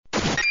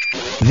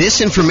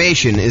This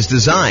information is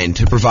designed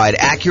to provide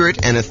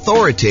accurate and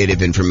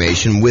authoritative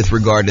information with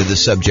regard to the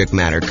subject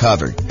matter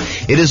covered.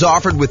 It is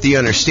offered with the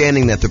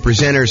understanding that the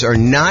presenters are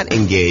not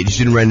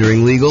engaged in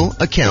rendering legal,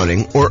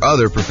 accounting, or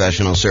other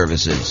professional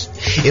services.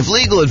 If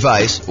legal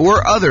advice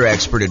or other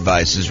expert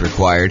advice is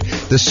required,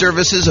 the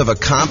services of a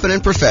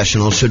competent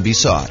professional should be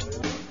sought.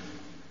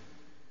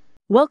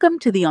 Welcome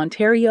to the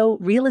Ontario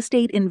Real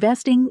Estate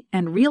Investing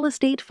and Real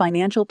Estate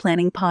Financial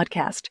Planning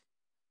Podcast.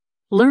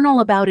 Learn all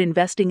about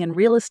investing in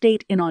real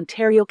estate in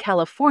Ontario,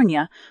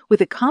 California,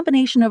 with a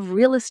combination of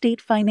real estate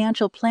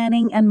financial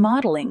planning and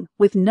modeling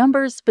with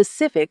numbers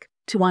specific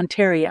to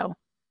Ontario.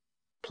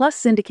 Plus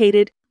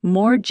syndicated,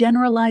 more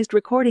generalized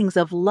recordings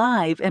of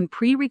live and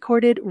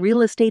pre-recorded real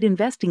estate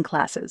investing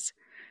classes,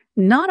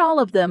 not all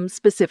of them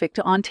specific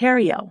to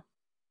Ontario.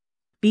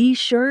 Be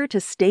sure to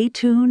stay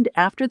tuned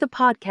after the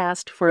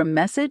podcast for a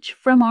message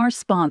from our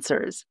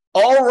sponsors.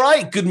 All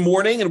right, good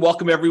morning and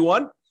welcome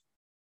everyone.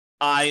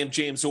 I am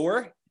James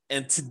Orr,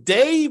 and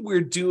today we're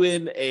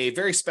doing a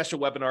very special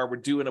webinar. We're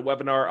doing a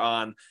webinar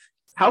on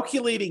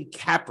calculating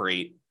cap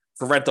rate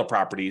for rental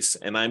properties,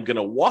 and I'm going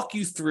to walk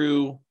you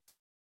through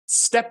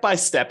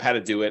step-by-step how to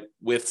do it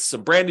with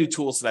some brand new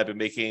tools that I've been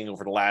making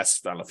over the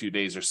last, few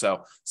days or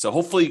so. So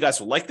hopefully you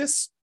guys will like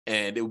this,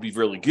 and it will be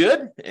really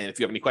good. And if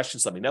you have any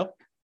questions, let me know.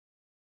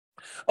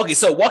 Okay,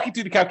 so walking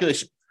through the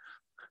calculation.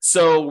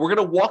 So we're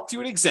going to walk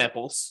through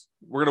examples.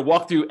 We're going to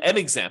walk through an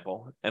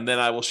example, and then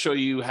I will show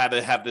you how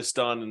to have this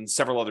done in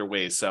several other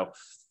ways. So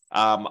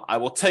I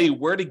will tell you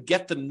where to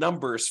get the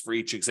numbers for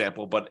each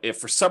example, but if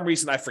for some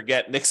reason I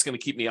forget, Nick's going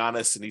to keep me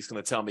honest, and he's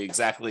going to tell me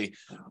exactly,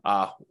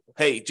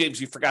 hey,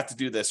 James, you forgot to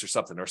do this or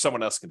something, or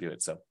someone else can do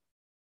it. So.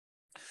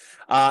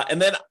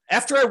 And then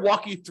after I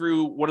walk you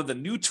through one of the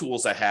new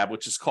tools I have,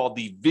 which is called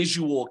the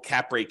Visual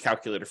Cap Rate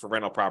Calculator for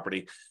rental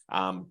property,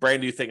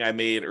 brand new thing I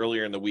made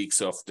earlier in the week.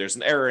 So if there's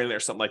an error in there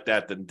or something like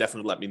that, then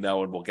definitely let me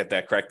know and we'll get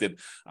that corrected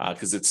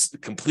because it's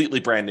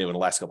completely brand new in the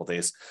last couple of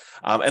days.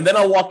 And then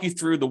I'll walk you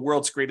through the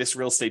world's greatest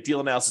real estate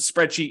deal analysis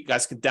spreadsheet. You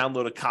guys can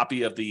download a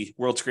copy of the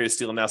world's greatest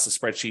deal analysis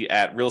spreadsheet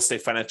at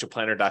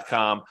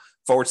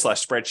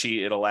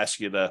realestatefinancialplanner.com/spreadsheet. It'll ask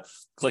you to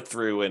click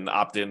through and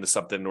opt into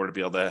something in order to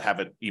be able to have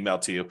it emailed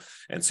to you.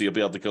 And so you'll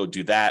be able to go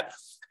do that.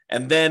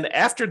 And then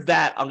after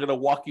that, I'm going to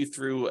walk you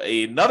through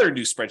another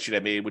new spreadsheet I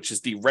made, which is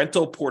the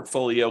rental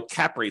portfolio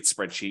cap rate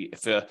spreadsheet.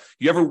 If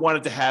you ever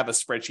wanted to have a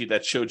spreadsheet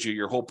that showed you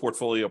your whole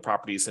portfolio of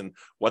properties and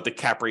what the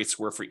cap rates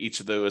were for each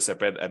of those, I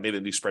made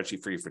a new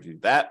spreadsheet for you to do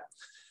that.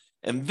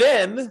 And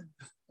then,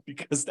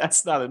 because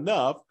that's not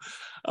enough,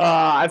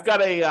 I've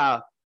got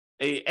a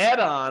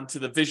add-on to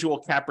the Visual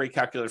Cap Rate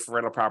Calculator for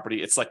rental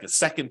property. It's like a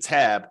second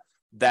tab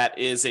that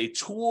is a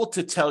tool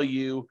to tell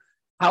you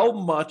how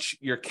much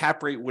your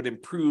cap rate would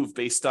improve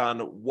based on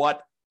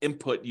what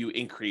input you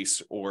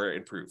increase or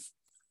improve.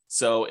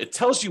 So it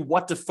tells you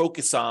what to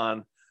focus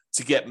on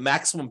to get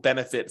maximum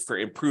benefit for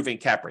improving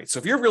cap rates. So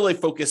if you're really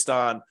focused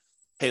on,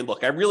 hey,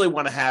 look, I really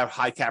want to have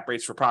high cap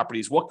rates for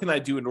properties, what can I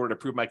do in order to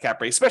improve my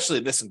cap rate, especially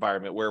in this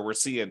environment where we're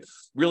seeing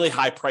really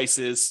high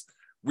prices,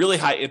 really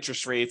high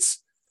interest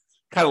rates,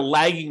 kind of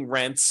lagging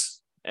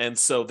rents. And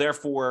so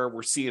therefore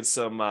we're seeing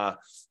some,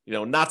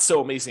 not so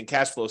amazing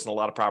cash flows in a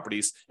lot of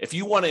properties. If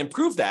you want to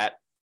improve that,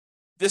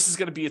 this is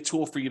going to be a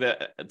tool for you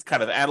to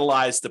kind of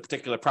analyze the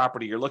particular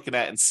property you're looking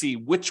at and see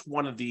which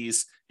one of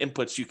these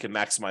inputs you can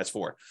maximize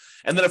for.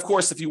 And then, of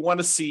course, if you want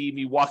to see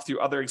me walk through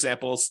other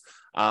examples,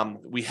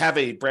 we have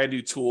a brand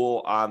new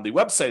tool on the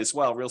website as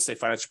well,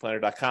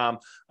 realestatefinancialplanner.com,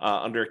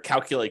 under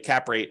Calculate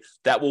Cap Rate,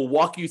 that will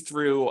walk you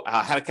through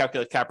how to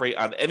calculate cap rate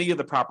on any of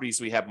the properties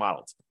we have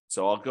modeled.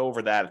 So I'll go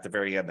over that at the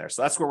very end there.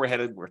 So that's where we're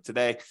headed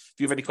today. If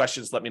you have any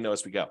questions, let me know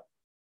as we go.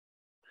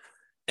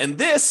 And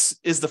this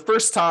is the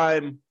first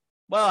time,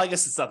 well, I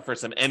guess it's not the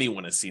first time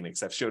anyone has seen it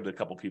because I've showed it to a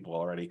couple people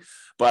already.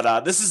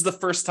 But this is the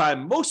first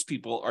time most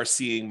people are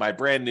seeing my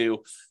brand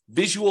new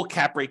Visual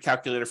Cap Rate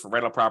Calculator for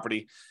rental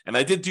property. And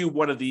I did do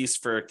one of these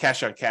for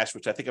cash on cash,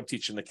 which I think I'm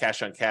teaching the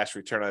cash on cash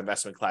return on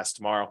investment class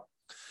tomorrow.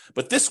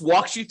 But this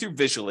walks you through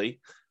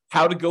visually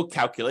how to go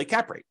calculate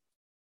cap rate.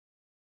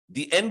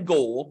 The end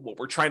goal, what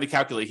we're trying to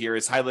calculate here,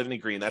 is highlighted in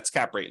green. That's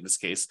cap rate in this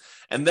case.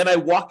 And then I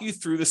walk you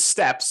through the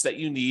steps that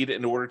you need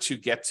in order to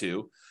get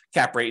to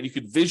cap rate. And you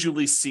can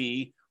visually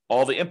see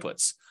all the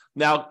inputs.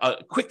 Now, a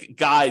quick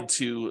guide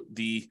to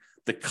the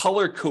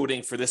color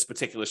coding for this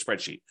particular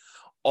spreadsheet.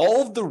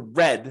 All of the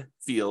red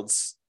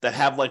fields that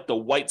have like the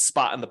white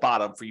spot on the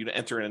bottom for you to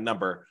enter in a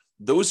number,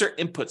 those are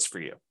inputs for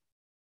you.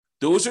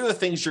 Those are the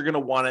things you're going to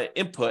want to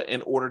input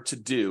in order to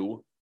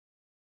do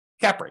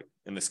cap rate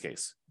in this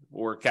case,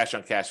 or cash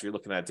on cash if you're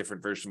looking at a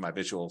different version of my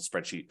visual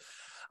spreadsheet.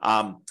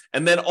 And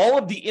then all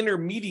of the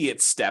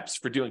intermediate steps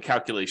for doing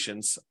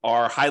calculations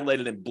are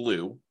highlighted in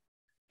blue.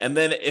 And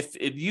then if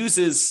it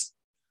uses,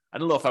 I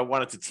don't know if I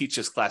wanted to teach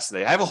this class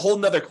today. I have a whole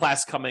nother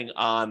class coming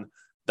on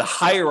the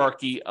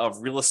hierarchy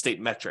of real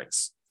estate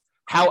metrics,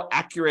 how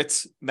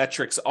accurate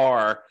metrics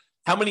are,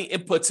 how many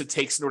inputs it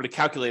takes in order to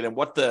calculate, and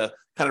what the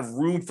kind of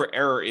room for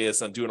error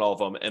is on doing all of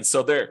them. And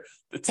so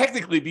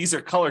technically these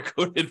are color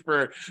coded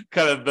for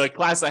kind of the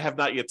class I have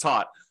not yet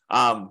taught.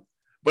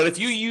 But if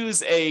you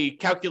use a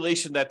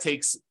calculation that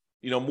takes,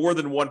 more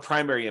than one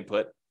primary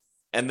input,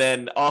 and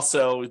then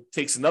also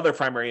takes another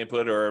primary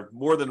input or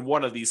more than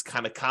one of these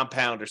kind of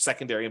compound or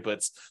secondary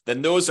inputs,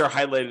 then those are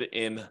highlighted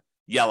in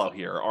yellow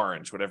here, or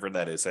orange, whatever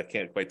that is. I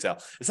can't quite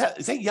tell. Is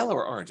that yellow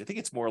or orange? I think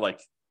it's more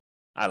like,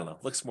 I don't know,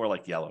 looks more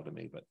like yellow to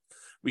me, but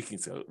we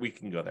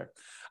can go there.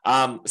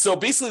 So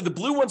basically the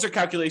blue ones are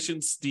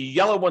calculations, the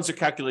yellow ones are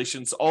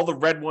calculations, all the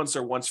red ones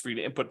are ones for you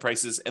to input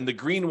prices, and the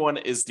green one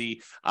is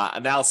the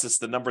analysis,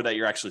 the number that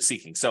you're actually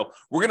seeking. So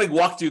we're going to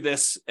walk through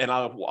this, and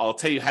I'll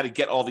tell you how to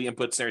get all the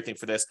inputs and everything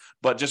for this,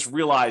 but just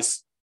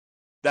realize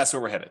that's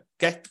where we're headed,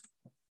 okay?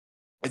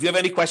 If you have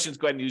any questions,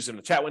 go ahead and use them in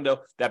the chat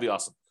window. That'd be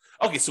awesome.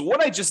 Okay, so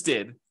what I just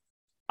did,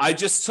 I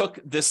just took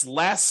this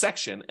last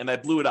section and I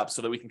blew it up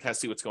so that we can kind of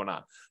see what's going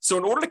on. So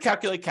in order to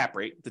calculate cap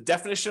rate, the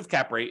definition of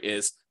cap rate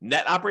is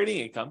net operating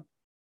income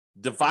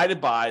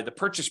divided by the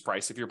purchase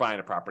price if you're buying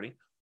a property,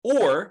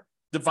 or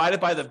divided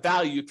by the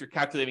value if you're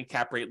calculating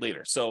cap rate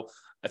later. So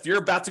if you're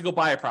about to go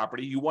buy a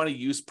property, you want to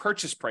use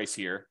purchase price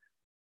here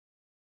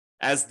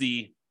as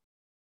the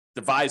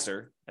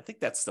divisor. I think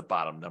that's the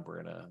bottom number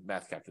in a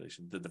math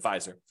calculation, the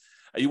divisor.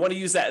 You want to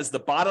use that as the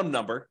bottom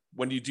number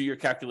when you do your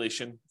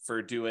calculation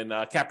for doing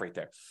cap rate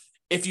there.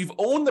 If you've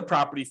owned the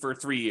property for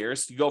 3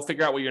 years, you go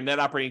figure out what your net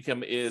operating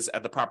income is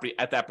at the property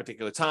at that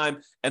particular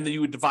time, and then you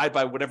would divide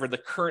by whatever the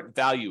current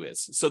value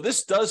is. So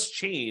this does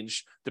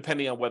change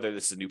depending on whether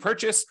this is a new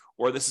purchase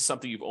or this is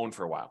something you've owned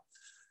for a while.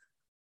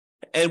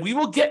 And we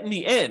will get in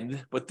the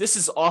end, but this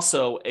is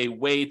also a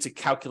way to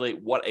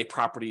calculate what a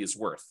property is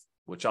worth,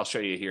 which I'll show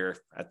you here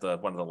at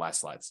one of the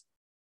last slides.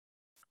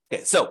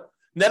 Okay, so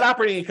net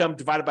operating income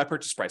divided by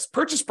purchase price.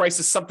 Purchase price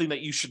is something that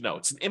you should know.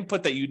 It's an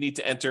input that you need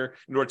to enter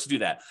in order to do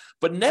that.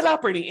 But net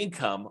operating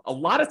income, a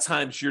lot of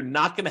times you're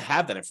not going to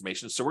have that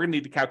information, so we're going to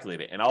need to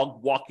calculate it. And I'll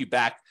walk you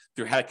back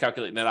through how to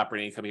calculate net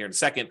operating income here in a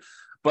second.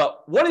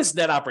 But what is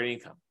net operating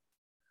income?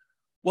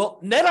 Well,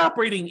 net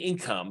operating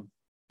income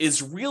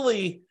is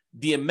really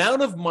the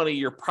amount of money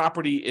your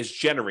property is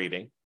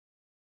generating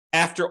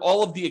after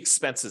all of the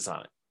expenses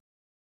on it,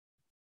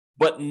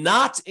 but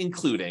not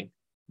including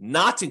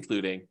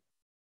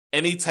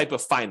any type of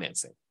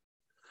financing.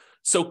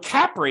 So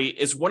cap rate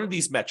is one of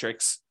these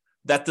metrics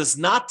that does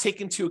not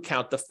take into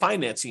account the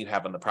financing you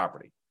have on the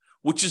property,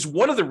 which is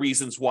one of the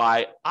reasons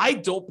why I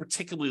don't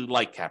particularly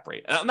like cap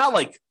rate. And I'm not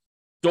like,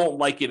 don't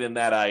like it in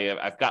that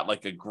I've got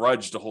like a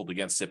grudge to hold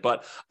against it,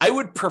 but I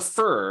would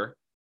prefer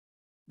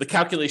the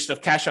calculation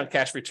of cash on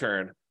cash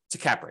return to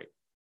cap rate.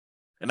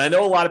 And I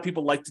know a lot of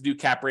people like to do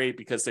cap rate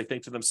because they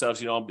think to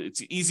themselves, it's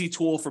an easy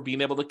tool for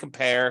being able to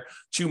compare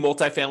two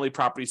multifamily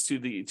properties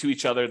to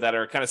each other that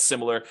are kind of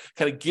similar,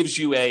 kind of gives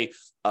you a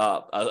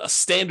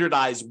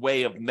standardized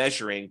way of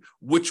measuring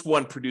which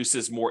one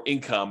produces more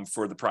income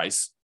for the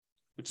price,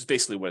 which is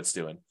basically what it's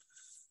doing.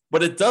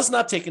 But it does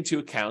not take into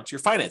account your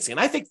financing. And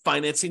I think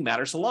financing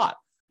matters a lot.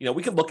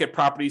 We can look at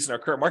properties in our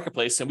current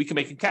marketplace and we can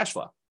make them cash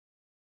flow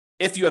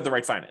if you have the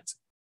right financing,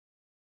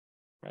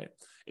 right?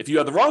 If you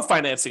have the wrong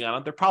financing on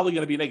it, they're probably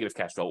going to be negative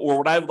cash flow, or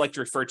what I would like to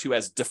refer to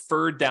as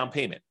deferred down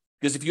payment.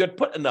 Because if you had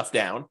put enough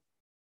down,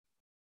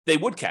 they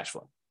would cash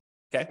flow.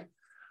 Okay.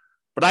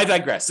 But I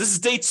digress. This is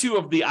day 2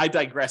 of the I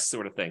digress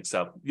sort of thing.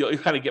 So you'll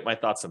kind of get my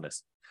thoughts on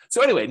this.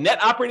 So anyway,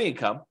 net operating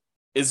income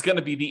is going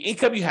to be the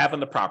income you have on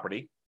the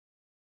property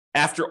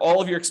after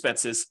all of your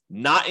expenses,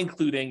 not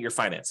including your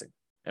financing.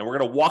 And we're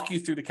going to walk you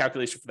through the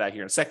calculation for that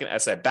here in a second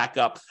as I back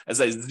up, as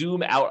I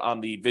zoom out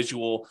on the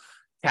visual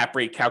cap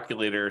rate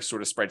calculator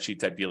sort of spreadsheet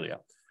type dealio.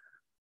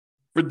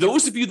 For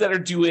those of you that are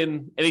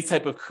doing any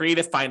type of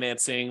creative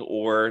financing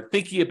or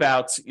thinking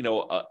about,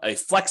 a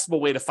flexible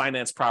way to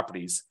finance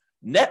properties,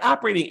 net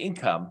operating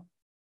income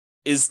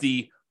is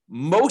the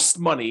most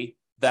money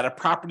that a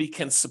property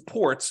can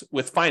support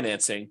with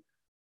financing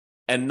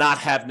and not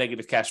have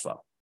negative cash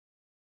flow.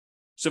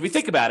 So if you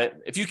think about it,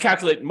 if you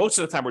calculate, most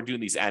of the time we're doing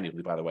these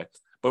annually, by the way,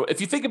 but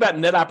if you think about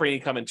net operating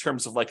income in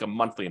terms of like a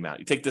monthly amount,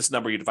 you take this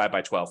number, you divide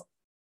by 12.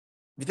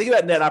 If you think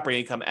about net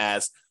operating income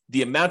as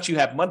the amount you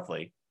have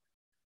monthly,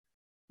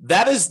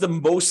 that is the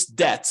most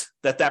debt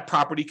that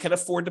property can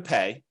afford to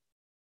pay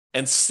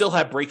and still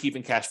have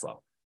break-even cash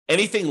flow.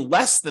 Anything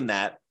less than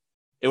that,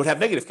 it would have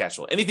negative cash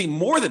flow. Anything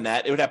more than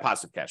that, it would have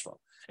positive cash flow.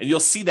 And you'll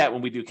see that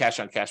when we do cash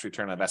on cash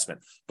return on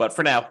investment. But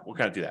for now, we're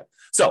going to do that.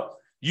 So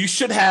you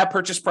should have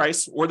purchase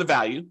price or the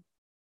value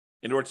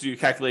in order to do your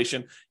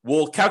calculation.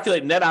 We'll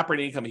calculate net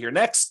operating income here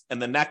next,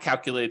 and then that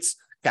calculates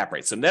cap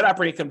rate. So net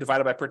operating income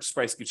divided by purchase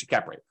price gives you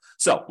cap rate.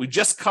 So we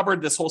just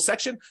covered this whole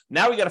section.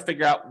 Now we got to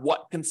figure out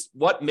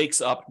what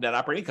makes up net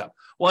operating income.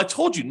 Well, I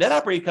told you net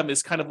operating income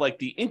is kind of like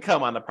the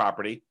income on the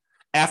property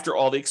after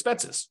all the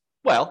expenses.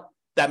 Well,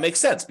 that makes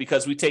sense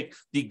because we take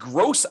the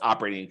gross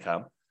operating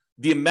income,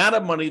 the amount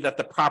of money that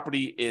the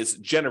property is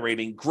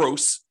generating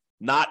gross,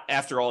 not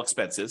after all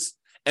expenses,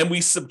 and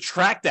we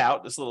subtract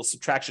out this little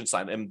subtraction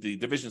sign, and the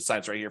division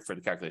sign's right here for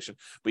the calculation,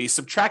 but you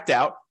subtract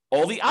out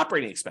all the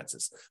operating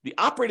expenses. The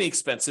operating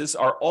expenses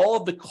are all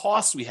of the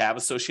costs we have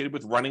associated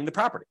with running the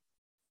property,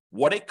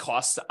 what it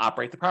costs to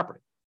operate the property.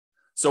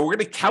 So we're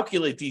going to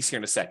calculate these here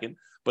in a second,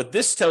 But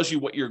this tells you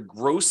what your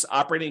gross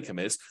operating income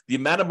is, the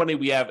amount of money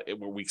we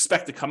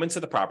expect to come into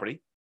the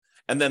property.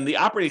 And then the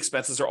operating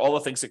expenses are all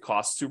the things it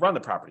costs to run the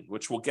property,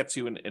 which we'll get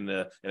to in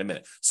a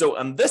minute. So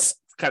on this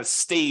kind of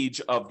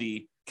stage of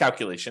the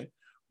calculation,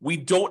 we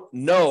don't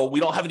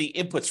have any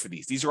inputs for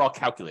these. These are all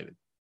calculated.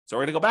 So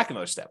we're going to go back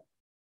another step.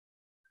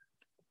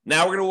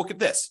 Now we're going to look at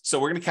this. So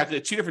we're going to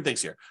calculate two different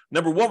things here.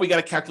 Number one, we got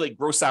to calculate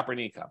gross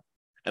operating income.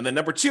 And then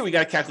number two, we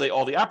got to calculate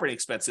all the operating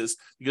expenses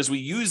because we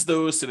use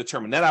those to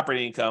determine net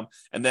operating income.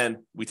 And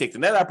then we take the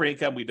net operating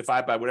income, we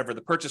divide by whatever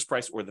the purchase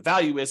price or the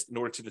value is in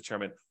order to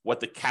determine what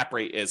the cap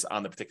rate is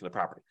on the particular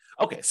property.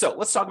 Okay, so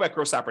let's talk about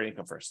gross operating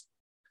income first.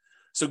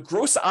 So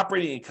gross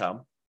operating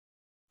income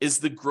is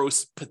the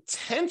gross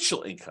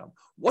potential income.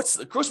 What's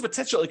the gross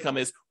potential income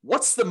is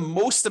what's the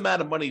most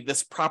amount of money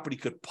this property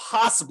could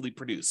possibly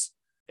produce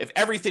if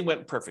everything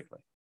went perfectly.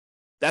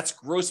 That's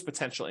gross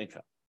potential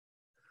income.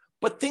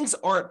 But things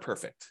aren't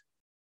perfect.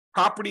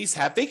 Properties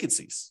have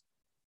vacancies.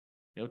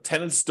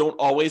 Tenants don't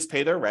always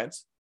pay their rent,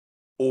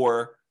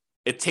 or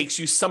it takes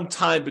you some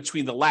time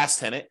between the last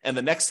tenant and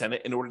the next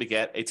tenant in order to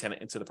get a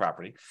tenant into the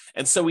property.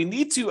 And so we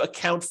need to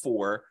account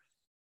for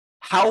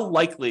how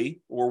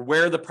likely or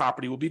where the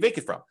property will be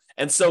vacant from.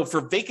 And so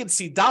for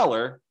vacancy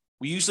dollar,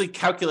 we usually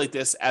calculate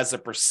this as a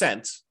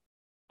percent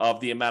of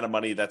the amount of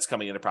money that's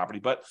coming into property.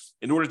 But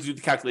in order to do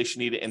the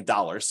calculation, you need it in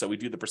dollars. So we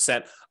do the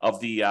percent of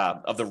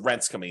the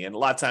rents coming in. A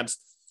lot of times,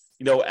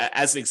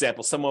 as an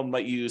example, someone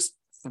might use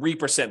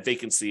 3%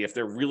 vacancy. If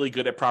they're really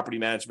good at property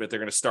management, they're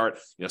going to start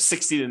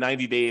 60 to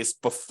 90 days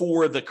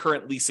before the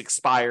current lease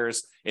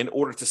expires in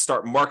order to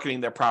start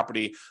marketing their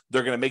property.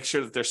 They're going to make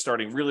sure that they're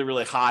starting really,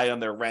 really high on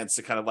their rents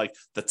to kind of like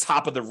the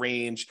top of the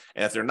range.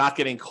 And if they're not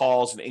getting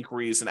calls and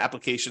inquiries and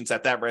applications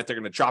at that rent, they're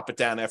going to drop it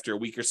down after a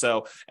week or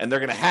so. And they're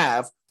going to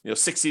have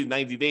 60 to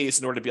 90 days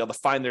in order to be able to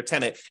find their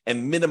tenant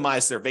and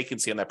minimize their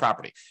vacancy on that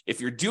property.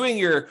 If you're doing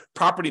your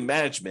property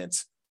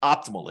management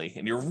optimally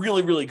and you're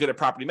really, really good at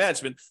property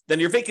management, then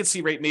your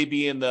vacancy rate may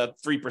be in the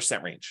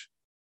 3% range.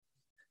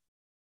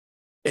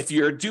 If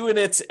you're doing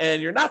it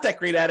and you're not that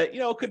great at it,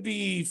 it could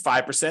be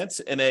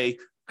 5%. In a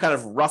kind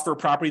of rougher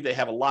property, they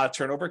have a lot of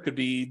turnover. It could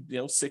be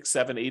 6,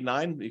 7, 8,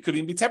 9. It could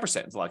even be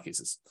 10% in a lot of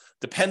cases.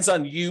 Depends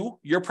on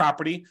your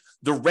property,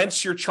 the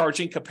rents you're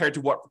charging compared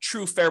to what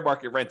true fair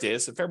market rent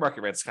is. And fair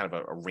market rent is kind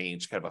of a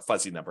range, kind of a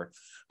fuzzy number.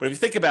 But if you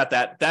think about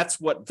that,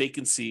 that's what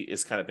vacancy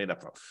is kind of made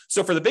up of.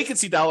 So for the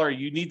vacancy dollar,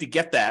 you need to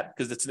get that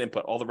because it's an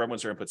input. All the red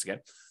ones are inputs again.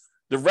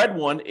 The red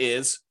one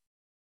is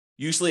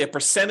usually a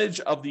percentage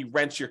of the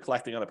rent you're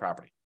collecting on the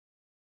property.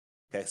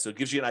 Okay, so it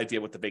gives you an idea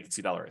what the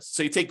vacancy dollar is.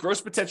 So you take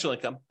gross potential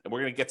income, and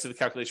we're going to get to the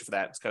calculation for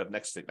that. It's kind of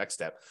next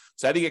step.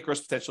 So how do you get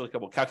gross potential income?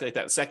 We'll calculate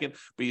that in a second,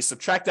 but you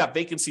subtract that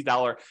vacancy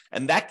dollar,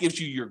 and that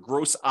gives you your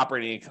gross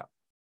operating income.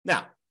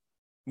 Now,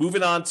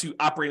 moving on to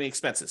operating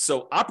expenses.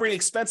 So operating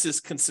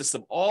expenses consist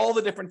of all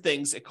the different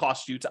things it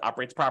costs you to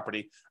operate the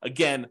property.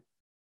 Again,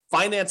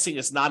 financing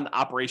is not an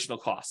operational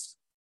cost,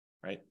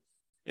 right?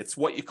 It's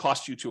what it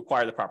costs you to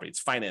acquire the property. It's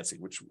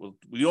financing, which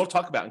we don't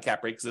talk about in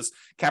cap rate because this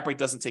cap rate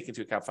doesn't take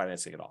into account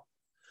financing at all.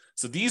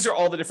 So these are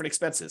all the different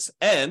expenses,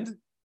 and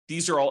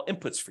these are all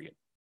inputs for you.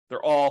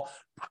 They're all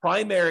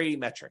primary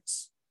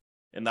metrics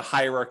in the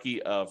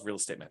hierarchy of real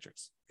estate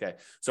metrics. Okay,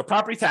 so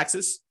property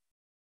taxes.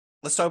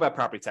 Let's talk about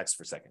property taxes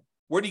for a second.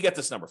 Where do you get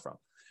this number from?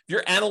 If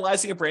you're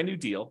analyzing a brand new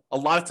deal, a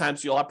lot of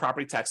times you'll have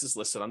property taxes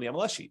listed on the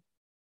MLS sheet.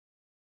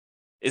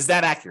 Is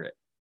that accurate?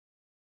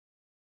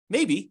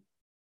 Maybe.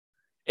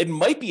 It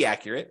might be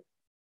accurate.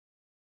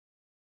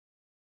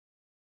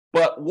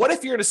 But what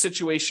if you're in a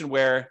situation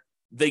where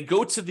they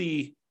go to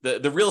the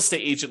real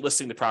estate agent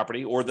listing the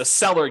property, or the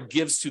seller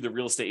gives to the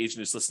real estate agent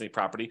who's listing the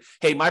property,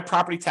 hey, my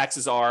property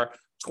taxes are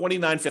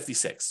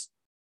 $29.56.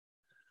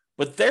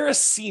 But they're a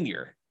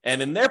senior,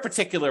 and in their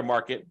particular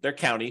market, their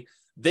county,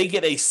 they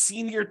get a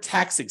senior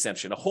tax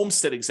exemption, a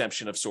homestead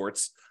exemption of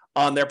sorts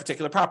on their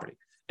particular property.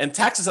 And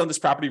taxes on this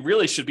property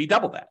really should be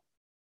double that,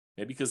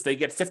 okay, because they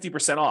get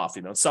 50% off.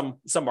 In some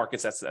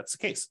markets, that's the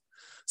case.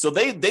 So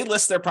they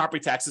list their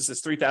property taxes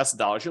as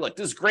 $3,000. You're like,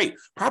 this is great.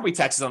 Property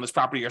taxes on this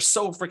property are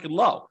so freaking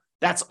low.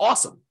 That's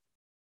awesome.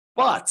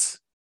 But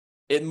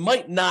it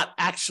might not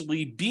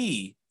actually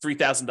be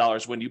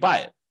 $3,000 when you buy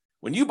it.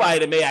 When you buy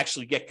it, it may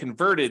actually get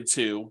converted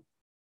to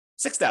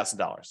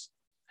 $6,000.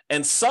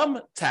 And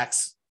some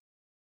tax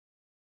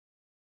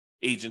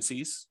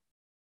agencies,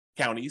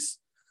 counties,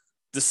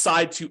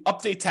 decide to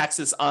update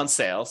taxes on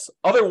sales.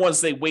 Other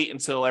ones, they wait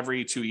until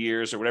every 2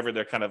 years or whatever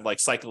their kind of like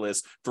cycle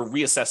is for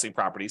reassessing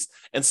properties.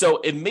 And so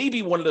it may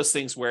be one of those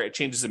things where it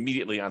changes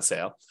immediately on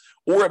sale,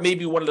 or it may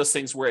be one of those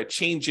things where it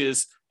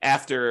changes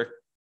after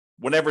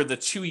whenever the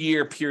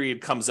 2-year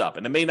period comes up.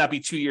 And it may not be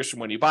 2 years from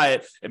when you buy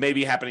it. It may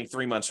be happening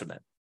 3 months from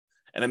then.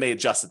 And it may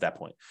adjust at that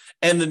point.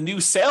 And the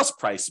new sales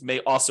price may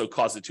also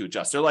cause it to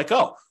adjust. They're like,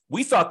 oh,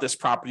 we thought this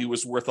property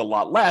was worth a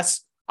lot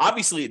less.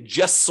 Obviously, it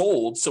just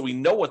sold, so we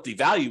know what the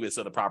value is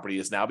of the property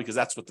is now because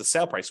that's what the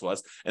sale price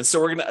was. And so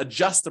we're going to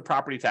adjust the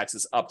property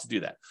taxes up to do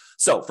that.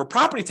 So for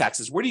property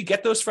taxes, where do you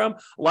get those from?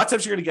 A lot of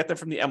times you're going to get them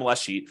from the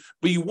MLS sheet,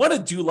 but you want to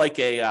do like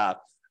a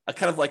a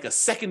kind of like a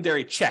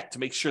secondary check to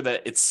make sure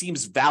that it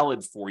seems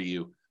valid for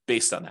you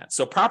based on that.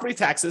 So property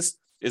taxes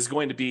is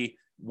going to be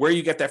where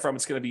you get that from.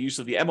 It's going to be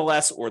usually the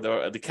MLS or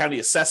the county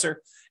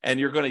assessor, and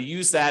you're going to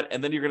use that,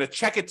 and then you're going to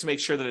check it to make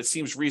sure that it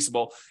seems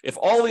reasonable. If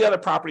all the other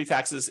property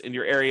taxes in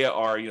your area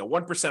are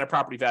 1% of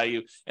property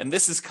value, and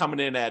this is coming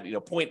in at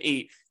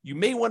 0.8, you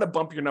may want to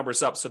bump your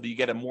numbers up so that you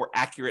get a more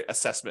accurate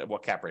assessment of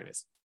what cap rate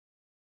is.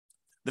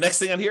 The next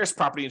thing on here is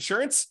property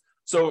insurance.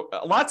 So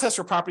a lot of tests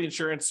for property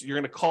insurance, you're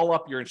going to call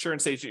up your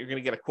insurance agent, you're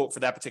going to get a quote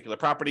for that particular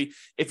property.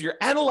 If you're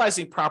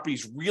analyzing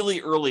properties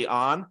really early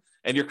on,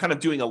 and you're kind of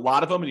doing a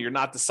lot of them and you're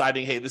not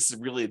deciding, hey, this is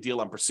really a deal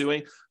I'm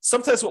pursuing,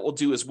 sometimes what we'll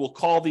do is we'll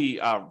call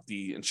the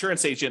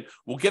insurance agent,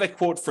 we'll get a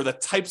quote for the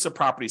types of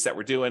properties that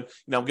we're doing.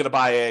 I'm going to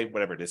buy a,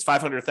 whatever it is,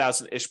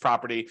 500,000-ish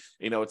property.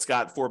 It's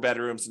got 4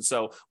 bedrooms. And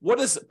so what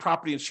is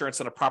property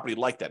insurance on a property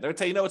like that? They'll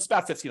tell you, it's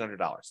about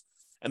 $1,500.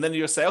 And then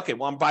you'll say, okay,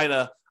 well,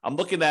 I'm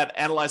looking at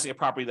analyzing a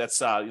property that's,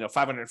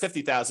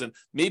 550,000.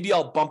 Maybe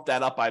I'll bump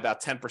that up by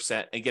about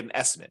 10% and get an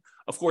estimate.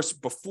 Of course,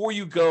 before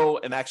you go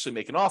and actually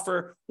make an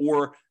offer,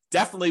 or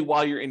definitely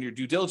while you're in your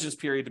due diligence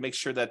period to make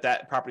sure that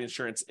that property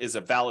insurance is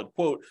a valid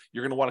quote,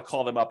 you're going to want to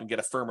call them up and get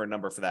a firmer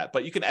number for that.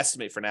 But you can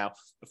estimate for now.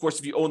 Of course,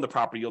 if you own the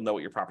property, you'll know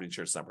what your property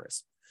insurance number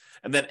is.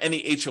 And then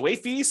any HOA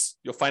fees,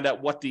 you'll find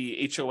out what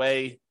the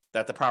HOA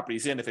that the property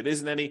is in, if it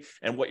isn't any,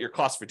 and what your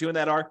costs for doing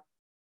that are.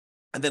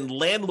 And then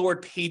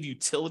landlord paid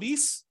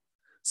utilities.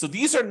 So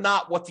these are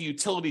not what the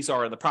utilities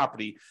are in the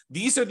property.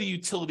 These are the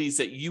utilities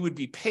that you would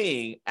be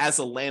paying as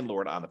a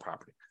landlord on the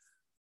property.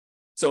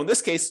 So in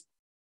this case,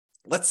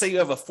 let's say you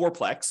have a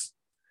fourplex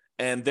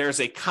and there's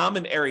a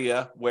common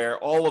area where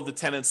all of the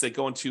tenants, they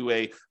go into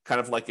a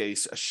kind of like a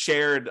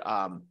shared,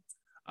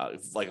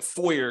 like a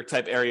foyer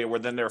type area where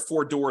then there are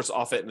 4 doors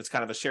off it and it's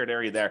kind of a shared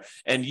area there.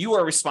 And you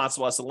are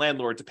responsible as a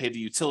landlord to pay the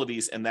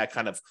utilities in that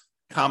kind of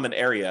common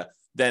area.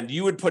 Then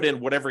you would put in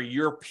whatever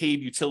your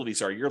paid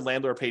utilities are, your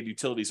landlord paid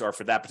utilities are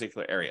for that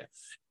particular area.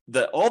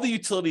 All the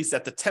utilities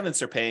that the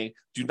tenants are paying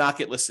do not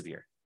get listed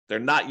here. They're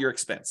not your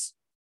expense.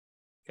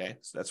 Okay,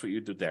 so that's what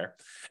you do there.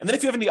 And then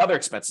if you have any other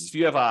expenses, if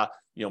you have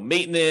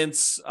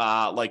maintenance,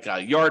 like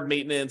yard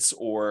maintenance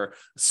or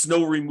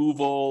snow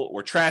removal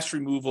or trash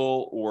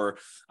removal, or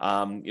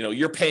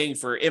you're paying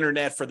for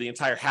internet for the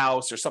entire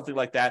house or something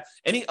like that,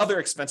 any other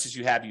expenses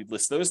you have, you'd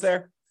list those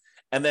there.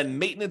 And then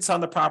maintenance on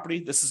the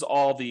property, this is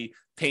all the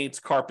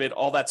paint, carpet,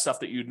 all that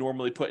stuff that you'd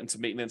normally put into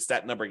maintenance.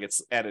 That number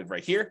gets added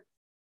right here.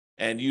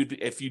 And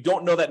if you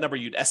don't know that number,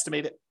 you'd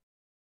estimate it.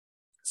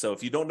 So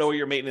if you don't know what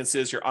your maintenance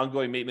is, your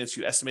ongoing maintenance,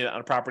 you estimate it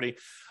on a property.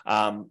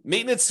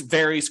 Maintenance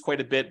varies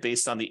quite a bit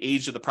based on the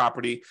age of the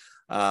property,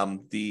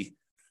 the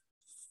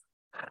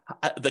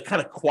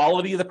kind of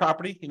quality of the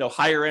property.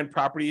 Higher end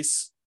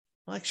properties,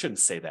 well, I shouldn't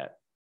say that.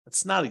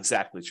 That's not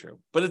exactly true,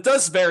 but it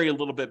does vary a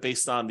little bit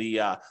based on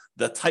the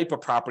type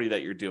of property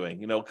that you're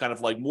doing. Kind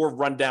of like more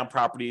rundown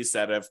properties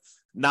that have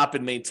not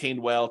been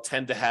maintained well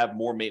tend to have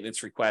more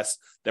maintenance requests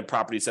than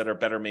properties that are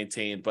better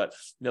maintained. But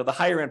the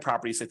higher end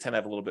properties, they tend to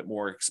have a little bit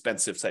more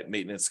expensive type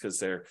maintenance because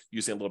they're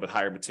using a little bit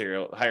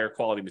higher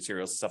quality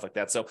materials and stuff like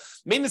that. So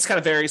maintenance kind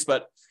of varies,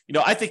 but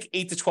I think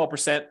 8 to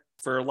 12%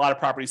 for a lot of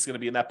properties is going to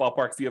be in that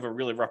ballpark. If you have a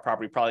really rough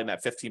property, probably in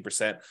that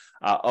 15%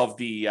 of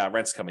the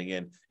rents coming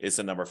in is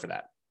the number for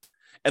that.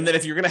 And then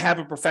if you're going to have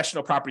a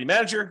professional property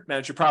manager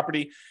manage your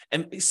property,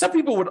 and some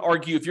people would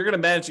argue if you're going to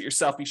manage it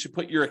yourself, you should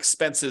put your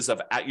expenses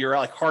of your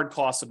like hard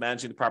costs of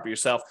managing the property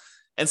yourself.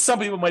 And some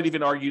people might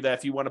even argue that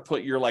if you want to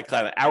put your like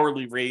kind of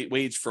hourly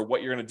wage for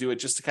what you're going to do it,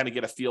 just to kind of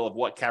get a feel of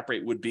what cap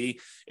rate would be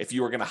if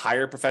you were going to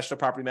hire a professional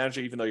property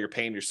manager, even though you're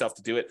paying yourself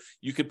to do it,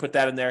 you could put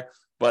that in there.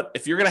 But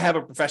if you're going to have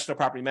a professional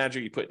property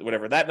manager, you put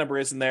whatever that number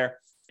is in there.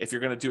 If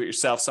you're going to do it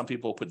yourself, some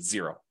people will put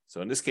 0.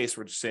 So in this case,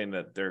 we're just saying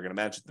that they're going to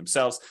manage it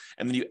themselves.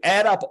 And then you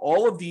add up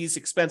all of these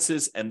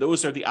expenses, and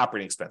those are the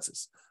operating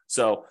expenses.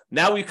 So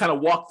now we kind of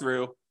walk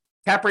through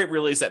cap rate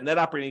really is that net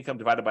operating income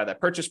divided by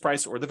that purchase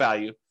price or the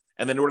value.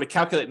 And then in order to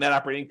calculate net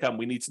operating income,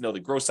 we need to know the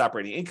gross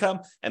operating income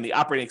and the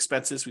operating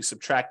expenses. We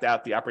subtract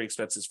out the operating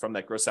expenses from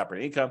that gross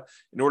operating income.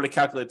 In order to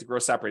calculate the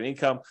gross operating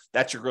income,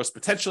 that's your gross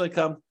potential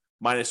income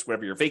minus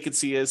whatever your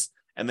vacancy is.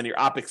 And then your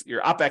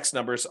OPEX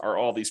numbers are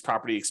all these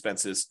property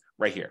expenses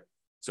right here.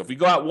 So if we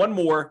go out one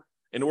more,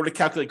 in order to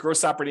calculate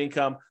gross operating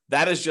income,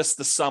 that is just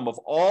the sum of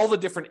all the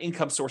different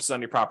income sources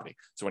on your property.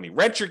 So any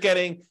rent you're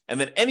getting, and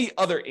then any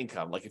other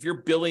income, like if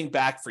you're billing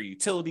back for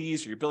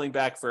utilities, or you're billing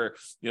back for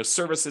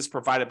services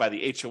provided by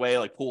the HOA,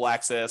 like pool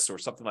access or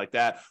something like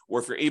that,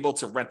 or if you're able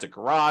to rent a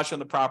garage on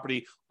the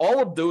property,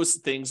 all of those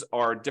things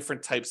are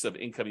different types of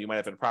income you might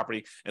have in a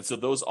property. And so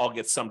those all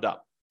get summed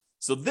up.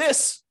 So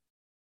this,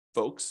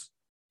 folks,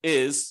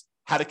 is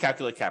how to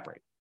calculate cap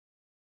rate.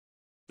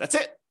 That's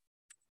it.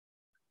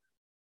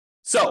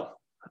 So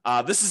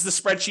this is the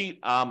spreadsheet.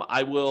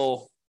 I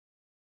will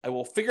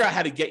figure out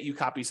how to get you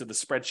copies of the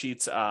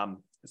spreadsheets.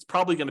 It's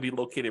probably going to be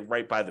located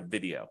right by the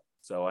video.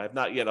 So I have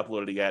not yet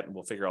uploaded it yet, and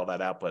we'll figure all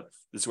that out, but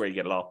this is where you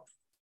get it all.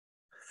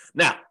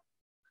 Now,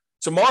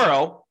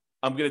 tomorrow,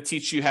 I'm going to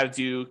teach you how to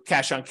do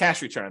cash on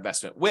cash return on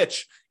investment,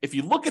 which if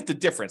you look at the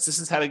difference, this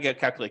is how to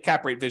calculate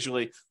cap rate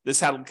visually. This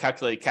is how to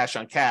calculate cash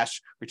on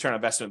cash return on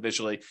investment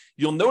visually.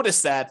 You'll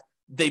notice that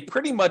they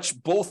pretty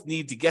much both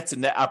need to get to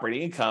net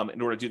operating income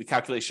in order to do the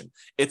calculation.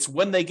 It's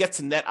when they get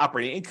to net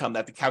operating income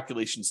that the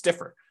calculations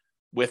differ.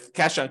 With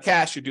cash on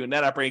cash, you're doing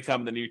net operating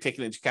income, and then you're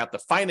taking into account the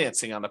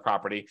financing on the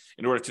property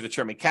in order to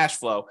determine cash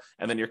flow,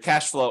 and then your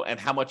cash flow and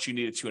how much you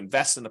needed to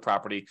invest in the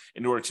property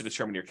in order to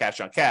determine your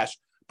cash on cash.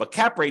 But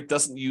cap rate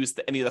doesn't use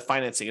any of the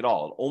financing at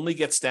all. It only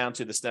gets down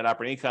to this net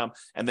operating income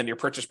and then your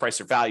purchase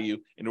price or value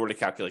in order to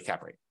calculate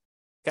cap rate.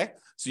 Okay,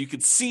 so you can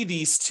see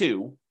these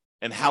two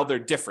and how they're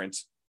different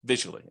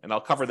visually, and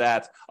I'll cover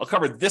that. I'll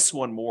cover this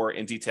one more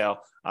in detail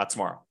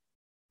tomorrow.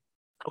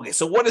 Okay,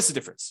 so what is the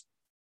difference?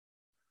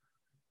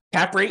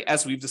 Cap rate,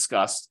 as we've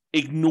discussed,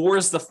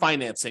 ignores the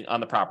financing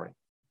on the property.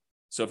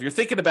 So if you're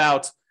thinking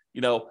about,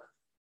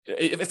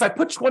 if I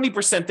put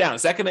 20% down,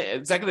 is that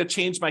gonna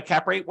change my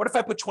cap rate? What if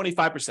I put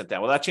 25%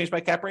 down? Will that change my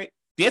cap rate?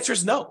 The answer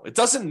is no. It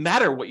doesn't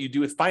matter what you do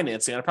with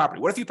financing on a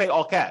property. What if you pay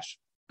all cash?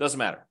 Doesn't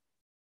matter.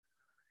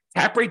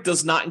 Cap rate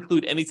does not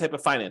include any type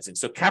of financing.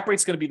 So cap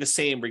rate's going to be the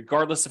same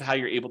regardless of how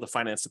you're able to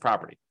finance the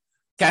property.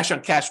 Cash on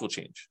cash will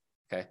change.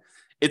 Okay.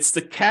 It's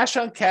the cash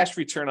on cash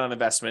return on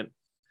investment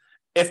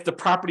if the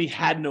property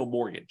had no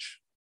mortgage,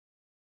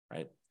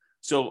 right?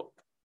 So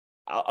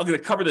I'm going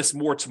to cover this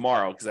more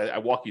tomorrow because I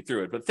walk you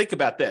through it. But think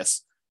about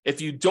this.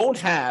 If you don't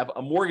have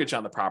a mortgage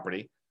on the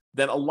property,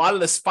 then a lot of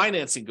this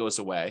financing goes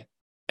away.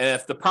 And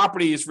if the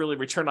property is really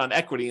return on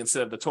equity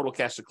instead of the total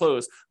cash to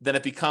close, then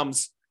it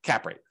becomes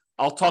cap rate.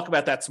 I'll talk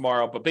about that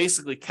tomorrow. But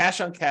basically,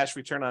 cash on cash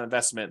return on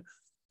investment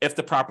if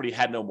the property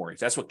had no mortgage.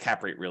 That's what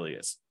cap rate really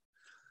is.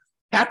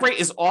 Cap rate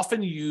is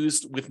often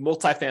used with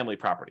multifamily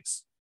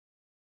properties.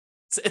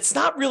 It's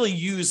not really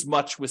used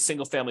much with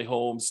single-family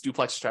homes,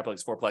 duplexes,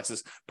 triplexes,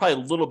 fourplexes. Probably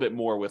a little bit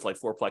more with like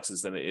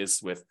fourplexes than it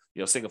is with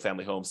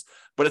single-family homes.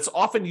 But it's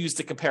often used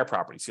to compare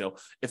properties.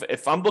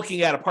 If I'm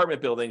looking at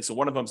apartment buildings, so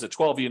one of them's a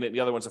 12-unit, and the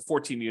other one's a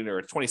 14-unit or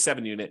a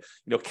 27-unit,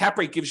 cap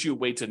rate gives you a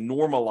way to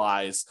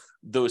normalize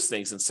those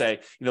things and say,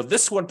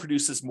 this one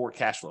produces more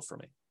cash flow for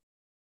me.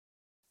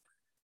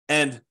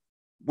 And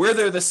where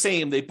they're the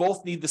same, they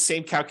both need the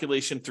same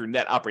calculation through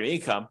net operating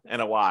income,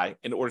 NOI,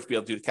 in order to be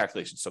able to do the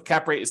calculation. So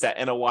cap rate is that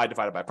NOI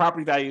divided by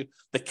property value.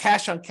 The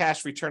cash on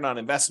cash return on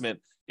investment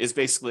is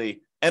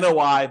basically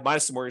NOI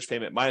minus the mortgage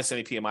payment, minus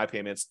any PMI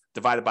payments,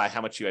 divided by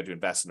how much you had to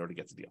invest in order to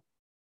get the deal.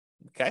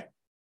 Okay?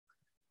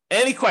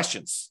 Any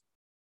questions?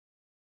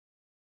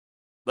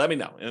 Let me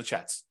know in the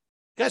chats.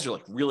 You guys are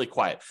like really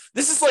quiet.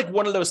 This is like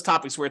one of those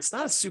topics where it's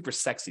not a super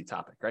sexy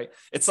topic, right?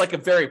 It's like a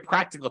very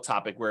practical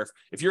topic where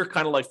if you're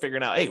kind of like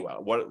figuring out, hey,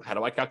 well, how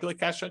do I calculate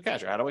cash on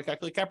cash, or how do I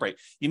calculate cap rate?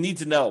 You need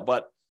to know.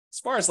 But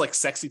as far as like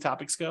sexy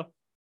topics go,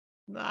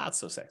 not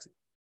so sexy.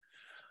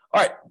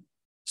 All right.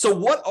 So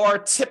what are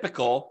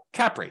typical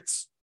cap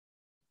rates?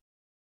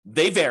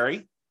 They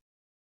vary.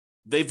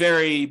 They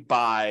vary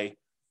by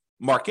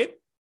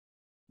market.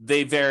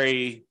 They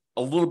vary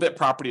a little bit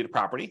property to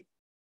property,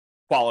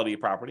 quality of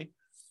property.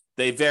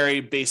 They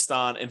vary based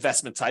on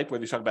investment type,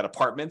 whether you're talking about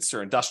apartments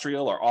or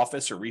industrial or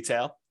office or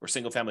retail or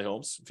single family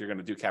homes, if you're going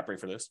to do cap rate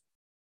for this.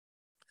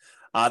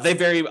 They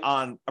vary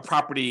on a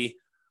property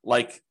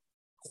like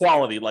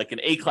quality, like an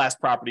A-class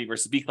property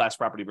versus B-class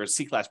property versus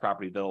C-class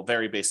property. They'll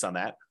vary based on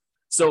that.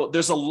 So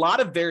there's a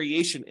lot of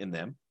variation in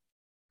them.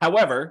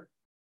 However,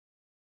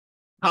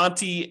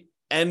 Conti,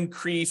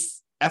 NCREIF,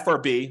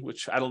 FRB,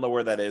 which I don't know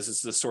where that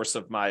is the source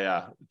of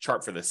my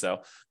chart for this,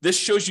 though. This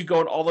shows you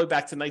going all the way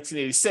back to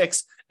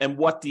 1986 and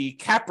what the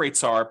cap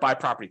rates are by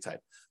property type.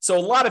 So a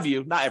lot of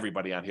you, not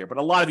everybody on here, but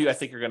a lot of you, I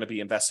think, are going to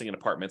be investing in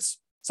apartments.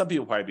 Some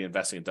people probably be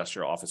investing in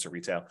industrial, office, or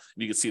retail. And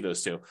you can see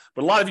those too.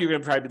 But a lot of you are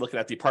going to probably be looking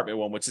at the apartment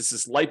one, which is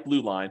this light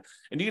blue line.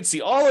 And you can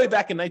see all the way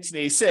back in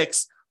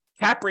 1986,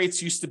 cap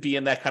rates used to be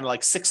in that kind of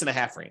like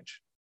 6.5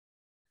 range.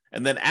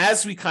 And then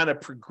as we kind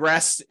of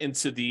progressed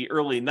into the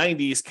early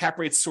 90s, cap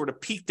rates sort of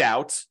peaked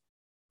out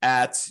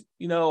at,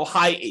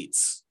 high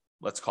 8s,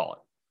 let's call it.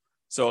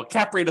 So a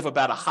cap rate of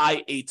about a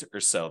high 8 or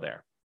so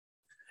there.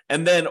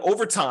 And then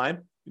over time,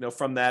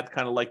 from that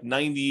kind of like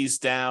 90s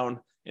down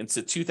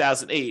into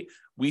 2008,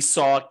 we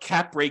saw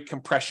cap rate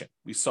compression.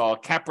 We saw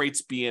cap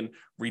rates being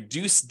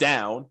reduced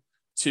down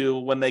to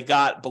when they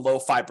got below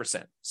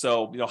 5%.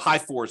 So, high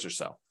 4s or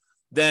so.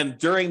 Then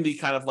during the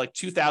kind of like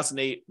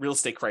 2008 real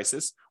estate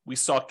crisis, we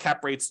saw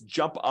cap rates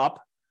jump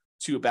up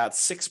to about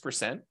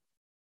 6%.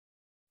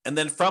 And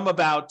then from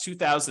about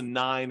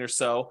 2009 or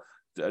so,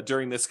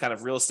 during this kind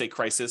of real estate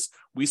crisis,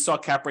 we saw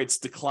cap rates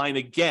decline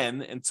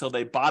again until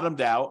they bottomed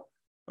out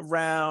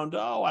around,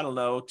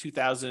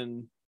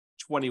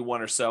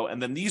 2021 or so.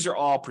 And then these are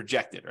all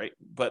projected, right?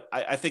 But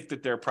I think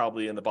that they're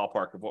probably in the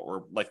ballpark of what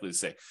we're likely to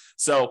see.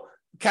 So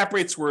cap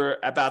rates were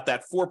about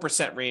that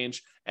 4%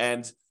 range.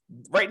 And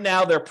right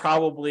now, they're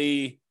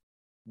probably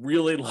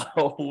really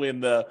low in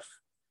the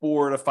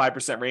 4 to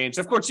 5% range.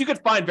 Of course, you could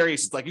find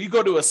variations. Like you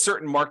go to a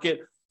certain market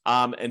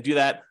and do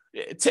that.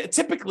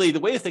 Typically,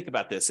 the way to think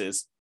about this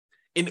is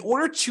in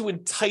order to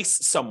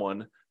entice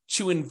someone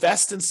to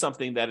invest in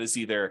something that is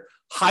either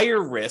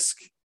higher risk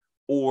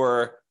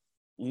or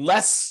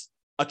less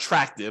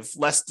attractive,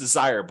 less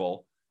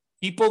desirable,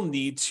 people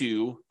need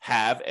to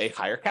have a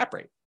higher cap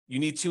rate. You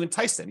need to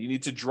entice them. You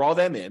need to draw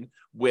them in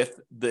with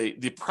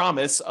the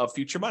promise of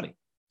future money.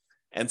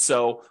 And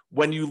so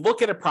when you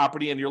look at a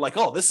property and you're like,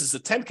 oh, this is a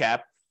 10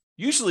 cap,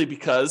 usually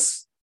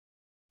because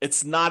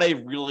it's not a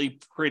really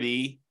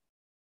pretty,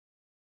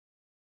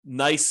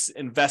 nice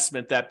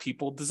investment that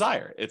people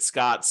desire. It's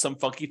got some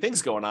funky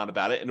things going on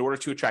about it in order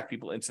to attract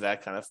people into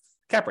that kind of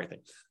cap rate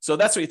thing. So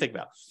that's what you think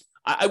about.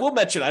 I will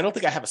mention, I don't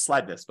think I have a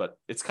slide this, but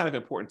it's kind of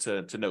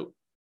important to note.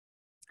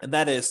 And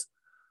that is,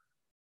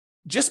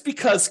 just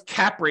because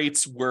cap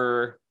rates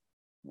were,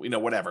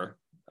 whatever,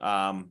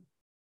 5%,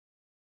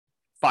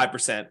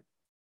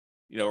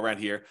 around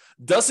here,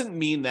 doesn't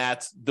mean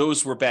that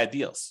those were bad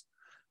deals,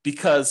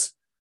 because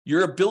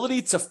your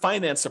ability to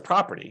finance a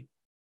property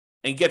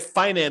and get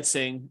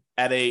financing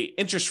at a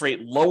interest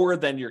rate lower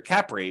than your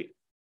cap rate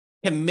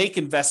can make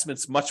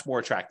investments much more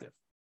attractive.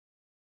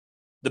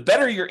 The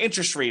better your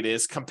interest rate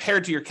is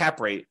compared to your cap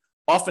rate,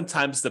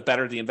 oftentimes the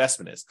better the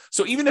investment is.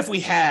 So even if we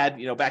had,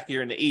 back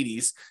here in the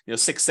 80s,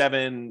 6,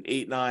 7,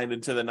 8, 9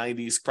 into the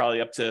 90s, probably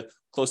up to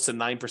close to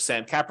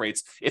 9% cap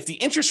rates, if the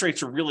interest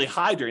rates were really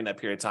high during that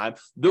period of time,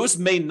 those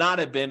may not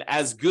have been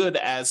as good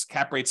as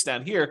cap rates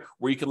down here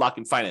where you could lock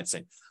in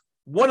financing.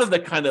 One of the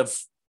kind of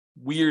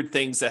weird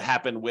things that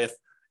happen with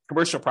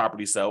commercial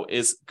properties, though,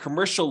 is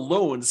commercial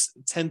loans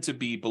tend to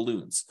be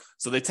balloons.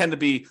 So they tend to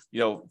be,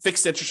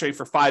 fixed interest rate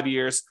for 5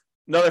 years,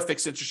 another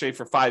fixed interest rate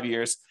for 5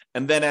 years,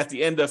 and then at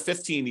the end of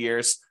 15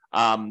 years,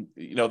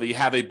 they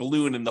have a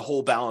balloon and the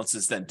whole balance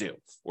is then due,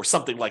 or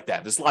something like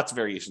that. There's lots of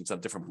variations on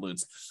different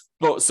balloons.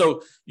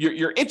 So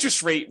your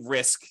interest rate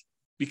risk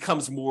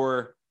becomes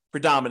more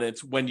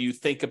predominant when you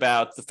think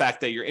about the fact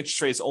that your interest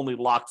rate is only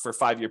locked for a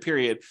 5-year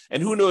period,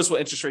 and who knows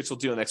what interest rates will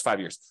do in the next 5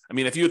 years. I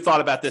mean, if you had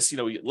thought about this,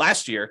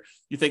 last year,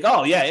 you think,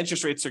 oh yeah,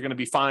 interest rates are going to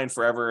be fine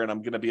forever, and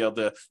I'm going to be able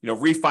to,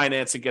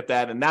 refinance and get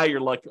that. And now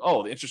you're like,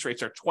 oh, the interest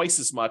rates are twice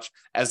as much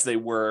as they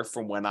were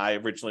from when I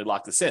originally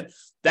locked this in.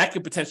 That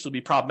could potentially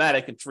be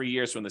problematic in 3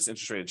 years when this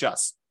interest rate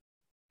adjusts.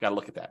 Got to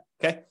look at that.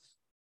 Okay.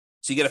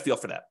 So you get a feel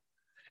for that.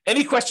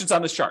 Any questions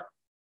on this chart?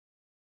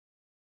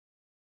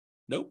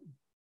 Nope.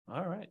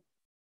 All right.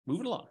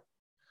 Moving along.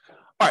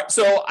 All right,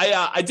 so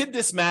I did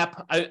this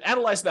map. I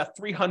analyzed about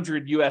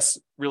 300 U.S.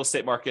 real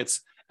estate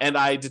markets, and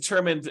I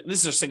determined,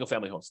 this is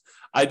single-family homes.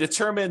 I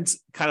determined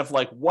kind of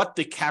like what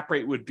the cap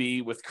rate would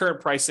be with current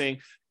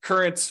pricing,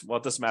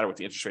 it doesn't matter what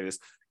the interest rate is,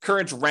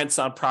 current rents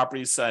on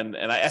properties, and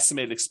I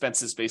estimated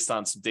expenses based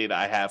on some data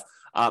I have.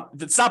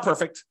 It's not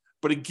perfect,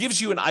 but it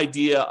gives you an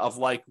idea of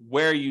like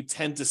where you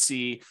tend to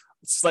see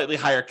slightly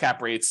higher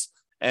cap rates.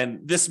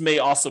 And this may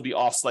also be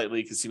off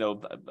slightly because,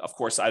 of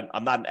course,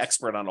 I'm not an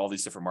expert on all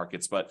these different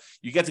markets, but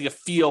you get to get a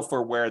feel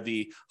for where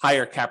the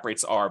higher cap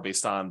rates are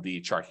based on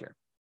the chart here.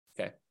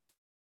 Okay.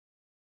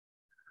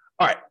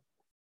 All right.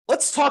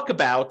 Let's talk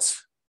about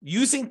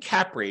using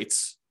cap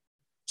rates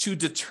to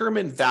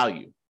determine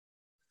value.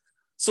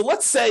 So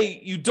let's say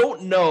you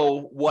don't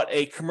know what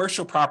a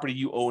commercial property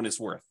you own is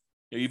worth.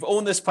 You've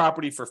owned this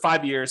property for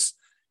 5 years.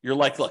 You're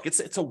like, look,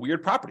 it's a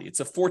weird property. It's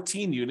a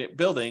 14-unit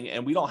building,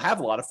 and we don't have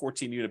a lot of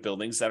 14-unit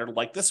buildings that are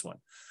like this one.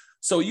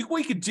 So what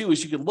you could do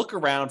is you could look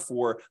around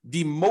for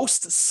the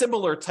most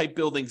similar type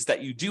buildings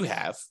that you do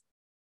have.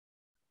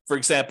 For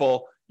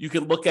example, you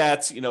could look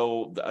at, a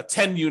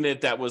 10-unit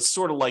that was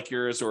sort of like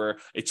yours, or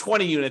a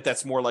 20-unit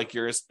that's more like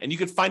yours, and you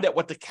could find out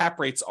what the cap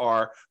rates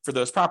are for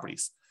those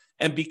properties.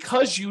 And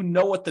because you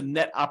know what the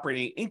net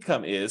operating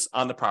income is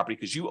on the property,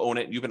 because you own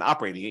it, you've been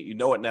operating it, you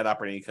know what net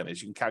operating income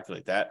is, you can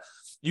calculate that.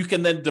 You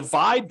can then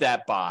divide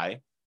that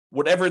by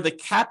whatever the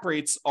cap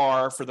rates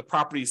are for the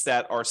properties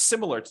that are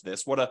similar to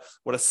this, what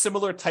a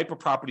similar type of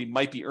property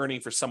might be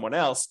earning for someone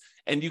else,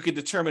 and you can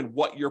determine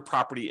what your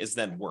property is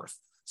then worth.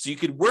 So you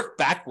could work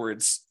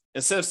backwards.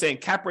 Instead of saying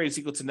cap rate is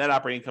equal to net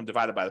operating income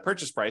divided by the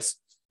purchase price,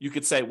 you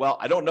could say, well,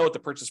 I don't know what the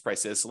purchase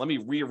price is, so let me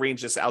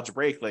rearrange this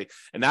algebraically.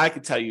 And now I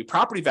can tell you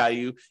property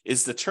value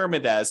is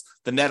determined as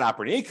the net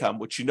operating income,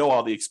 which you know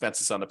all the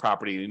expenses on the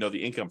property and you know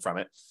the income from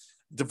it,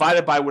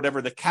 divided by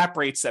whatever the cap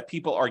rates that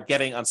people are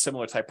getting on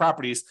similar type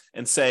properties,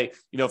 and say,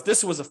 if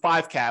this was a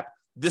 5 cap,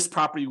 this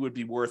property would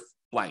be worth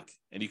blank.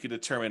 And you can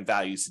determine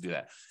values to do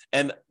that.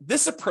 And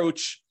this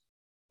approach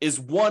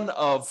is one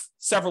of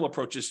several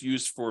approaches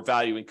used for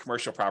valuing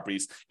commercial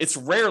properties. It's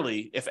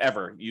rarely, if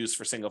ever, used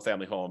for single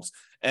family homes.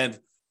 And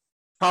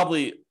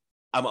probably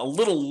I'm a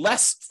little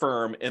less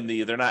firm in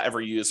they're not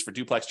ever used for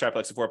duplex,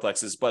 triplex, and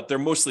fourplexes, but they're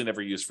mostly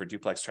never used for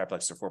duplex,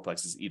 triplex, or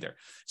fourplexes either.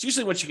 It's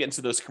usually once you get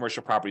into those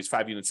commercial properties,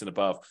 5 units and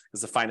above,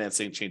 because the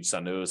financing changes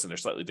on those and they're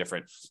slightly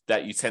different,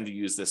 that you tend to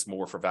use this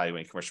more for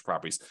valuing commercial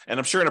properties. And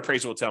I'm sure an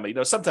appraiser will tell me,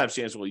 sometimes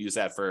James will use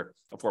that for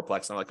a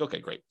fourplex. And I'm like, okay,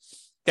 great.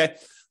 Okay.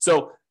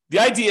 So the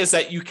idea is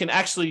that you can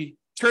actually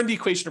turn the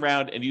equation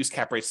around and use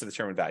cap rates to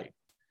determine value.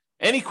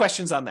 Any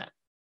questions on that?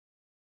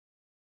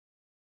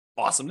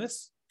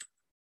 Awesomeness.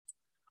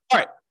 All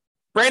right,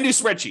 brand new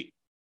spreadsheet.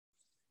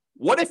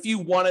 What if you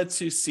wanted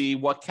to see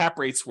what cap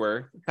rates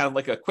were, kind of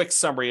like a quick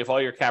summary of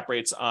all your cap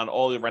rates on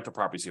all the rental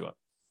properties you own?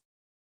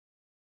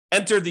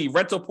 Enter the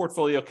rental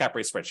portfolio cap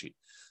rate spreadsheet.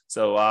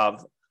 So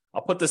I'll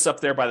put this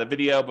up there by the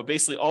video, but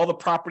basically all the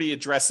property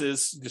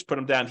addresses, just put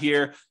them down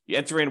here. You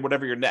enter in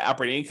whatever your net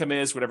operating income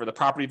is, whatever the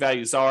property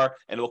values are,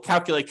 and it will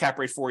calculate cap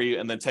rate for you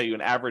and then tell you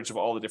an average of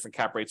all the different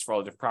cap rates for all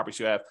the different properties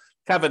you have.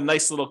 Kind of a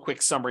nice little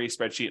quick summary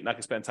spreadsheet. I'm not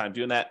going to spend time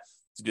doing that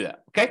to do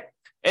that. Okay.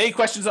 Any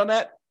questions on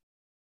that?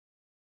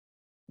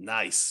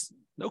 Nice.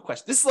 No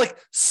question. This is like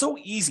so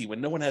easy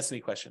when no one has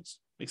any questions.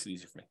 Makes it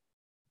easier for me.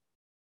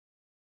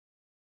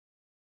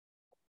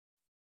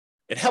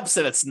 It helps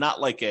that it's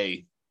not like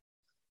a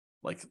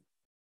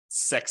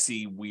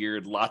sexy,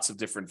 weird, lots of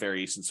different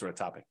variations sort of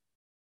topic.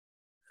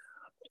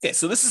 Okay,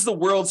 so this is the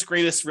world's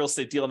greatest real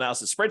estate deal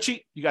analysis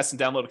spreadsheet. You guys can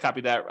download a copy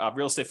of that,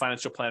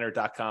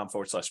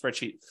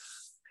 realestatefinancialplanner.com/spreadsheet.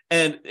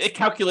 And it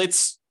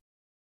calculates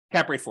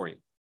cap rate for you.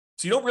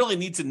 So you don't really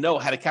need to know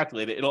how to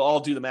calculate it. It'll all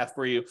do the math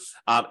for you.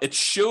 It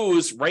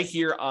shows right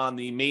here on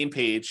the main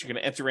page. You're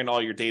going to enter in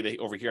all your data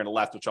over here on the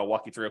left, which I'll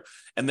walk you through.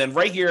 And then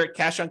right here,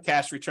 cash on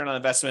cash, return on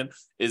investment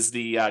is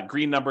the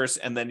green numbers.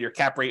 And then your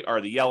cap rate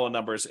are the yellow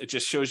numbers. It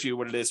just shows you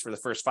what it is for the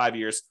first 5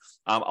 years.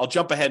 I'll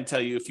jump ahead and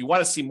tell you, if you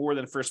want to see more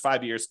than the first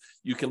 5 years,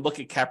 you can look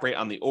at cap rate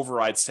on the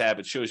overrides tab.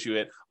 It shows you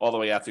it all the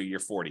way out through year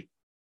 40.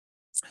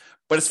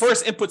 But as far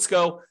as inputs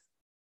go,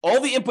 all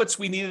the inputs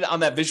we needed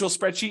on that visual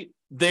spreadsheet,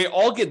 they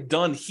all get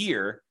done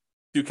here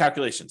through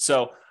calculation.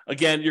 So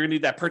again, you're gonna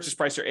need that purchase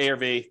price or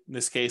ARV in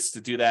this case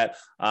to do that.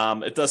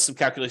 It does some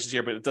calculations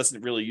here, but it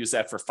doesn't really use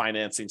that for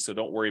financing. So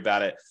don't worry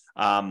about it.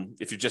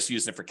 If you're just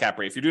using it for cap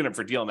rate, if you're doing it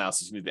for deal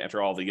analysis, you need to enter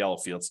all the yellow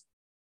fields.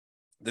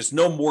 There's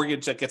no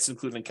mortgage that gets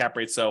included in cap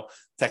rate, so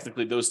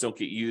technically those don't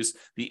get used.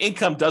 The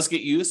income does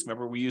get used.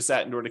 Remember, we use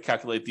that in order to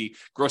calculate the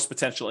gross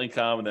potential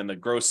income and then the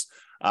gross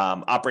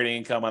operating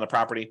income on a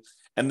property.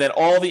 And then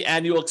all the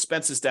annual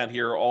expenses down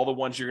here are all the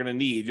ones you're going to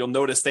need. You'll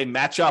notice they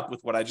match up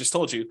with what I just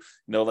told you. You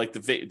know, like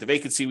the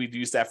vacancy, we'd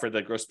use that for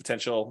the gross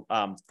potential,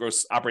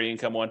 gross operating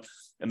income one.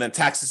 And then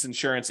taxes,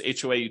 insurance,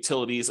 HOA,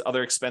 utilities,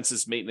 other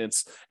expenses,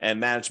 maintenance,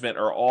 and management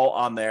are all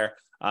on there.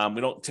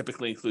 We don't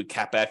typically include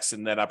CapEx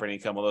and net operating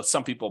income, although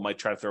some people might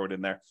try to throw it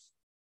in there.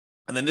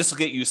 And then this will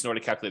get used in order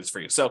to calculate this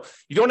for you. So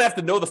you don't have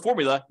to know the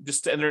formula,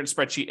 just enter it in a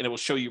spreadsheet and it will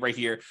show you right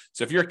here.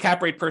 So if you're a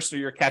cap rate person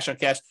or you're a cash on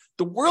cash,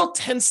 the world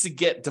tends to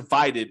get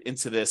divided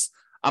into this.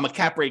 I'm a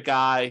cap rate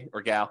guy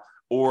or gal,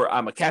 or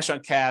I'm a cash on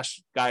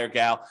cash guy or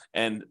gal.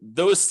 And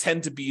those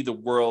tend to be the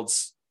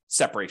world's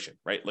separation,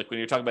 right? Like when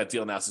you're talking about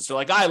deal analysis, they're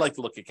like, I like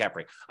to look at cap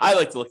rate. I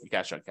like to look at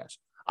cash on cash.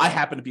 I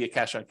happen to be a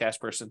cash on cash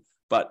person,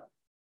 but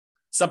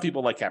some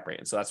people like cap rate.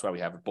 And so that's why we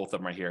have both of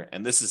them right here.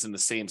 And this is in the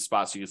same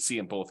spot. So you can see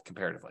them both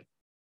comparatively.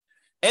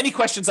 Any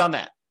questions on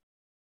that?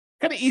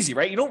 Kind of easy,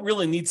 right? You don't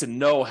really need to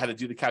know how to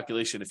do the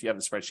calculation. If you have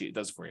the spreadsheet, it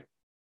does it for you.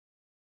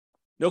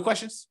 No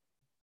questions?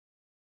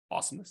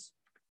 Awesomeness.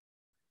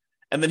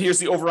 And then here's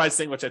the overrides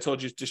thing, which I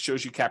told you just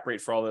shows you cap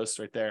rate for all those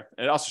right there.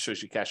 And it also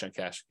shows you cash on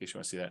cash, in case you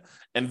want to see that.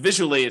 And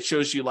visually, it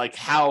shows you like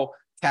how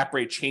cap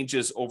rate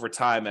changes over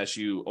time as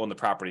you own the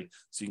property.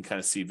 So you can kind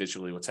of see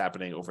visually what's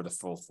happening over the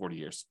full 40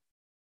 years.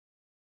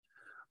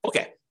 Okay.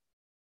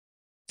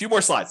 A few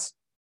more slides.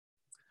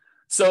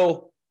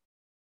 So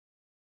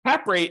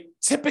cap rate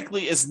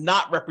typically is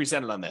not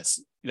represented on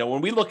this. You know,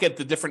 when we look at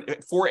the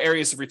different 4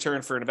 areas of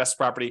return for an investment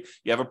property,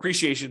 you have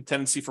appreciation,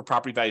 tendency for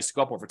property values to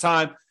go up over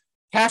time,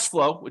 cash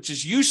flow, which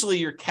is usually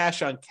your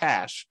cash on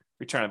cash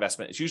return on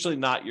investment. It's usually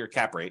not your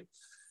cap rate.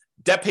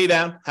 Debt pay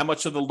down, how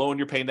much of the loan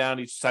you're paying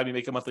down each time you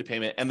make a monthly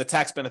payment, and the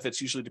tax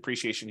benefits, usually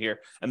depreciation here,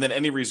 and then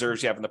any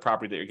reserves you have in the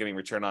property that you're getting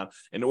return on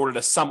in order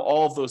to sum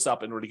all of those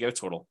up in order to get a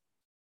total.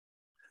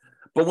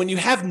 But when you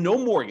have no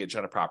mortgage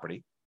on a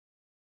property,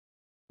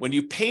 when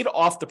you paid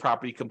off the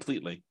property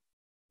completely,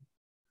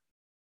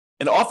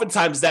 and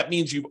oftentimes that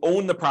means you've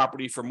owned the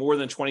property for more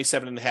than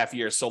 27 and a half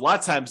years. So a lot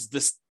of times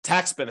this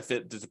tax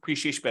benefit, the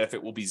depreciation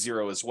benefit will be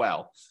zero as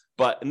well.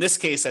 But in this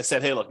case, I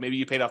said, hey, look, maybe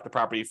you paid off the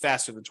property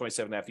faster than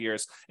 27 and a half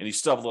years and you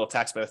still have a little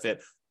tax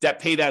benefit. Debt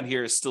pay down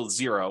here is still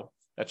zero.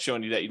 That's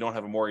showing you that you don't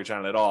have a mortgage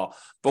on it at all.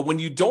 But when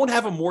you don't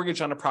have a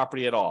mortgage on a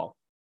property at all,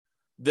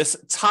 this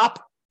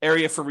top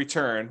area for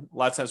return, a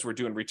lot of times we're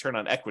doing return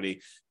on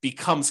equity,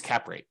 becomes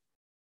cap rate.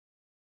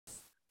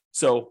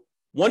 So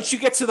once you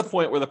get to the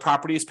point where the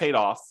property is paid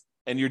off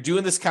and you're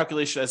doing this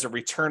calculation as a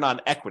return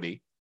on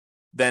equity,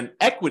 then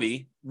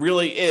equity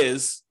really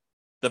is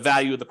the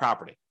value of the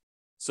property.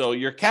 So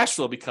your cash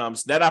flow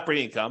becomes net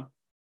operating income.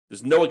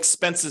 There's no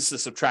expenses to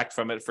subtract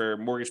from it for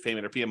mortgage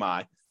payment or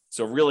PMI.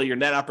 So really your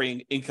net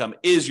operating income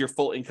is your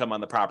full income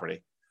on the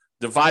property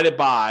divided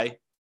by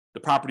the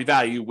property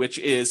value, which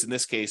is in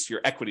this case,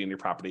 your equity in your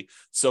property.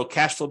 So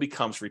cash flow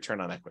becomes return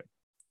on equity.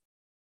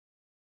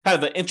 Kind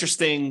of an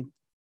interesting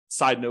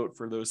side note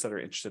for those that are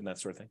interested in that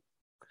sort of thing.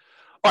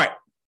 All right.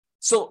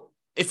 So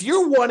if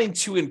you're wanting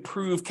to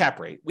improve cap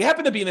rate, we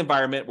happen to be in an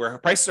environment where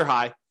prices are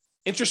high,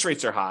 interest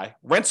rates are high,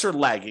 rents are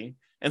lagging.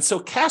 And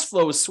so cash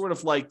flow is sort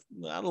of like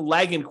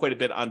lagging quite a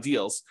bit on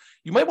deals.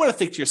 You might want to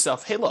think to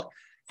yourself, hey, look,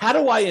 how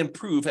do I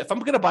improve? If I'm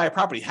going to buy a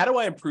property, how do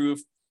I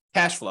improve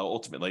cash flow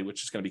ultimately,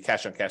 which is going to be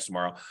cash on cash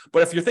tomorrow?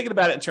 But if you're thinking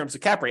about it in terms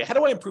of cap rate, how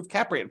do I improve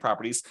cap rate in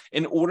properties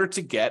in order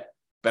to get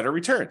better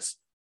returns?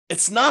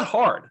 It's not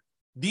hard.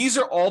 These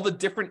are all the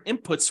different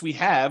inputs we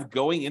have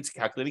going into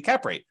calculating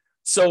cap rate.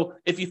 So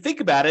if you think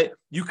about it,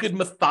 you could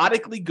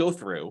methodically go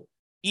through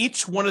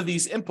each one of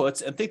these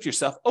inputs and think to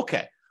yourself,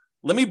 okay,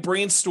 let me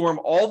brainstorm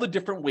all the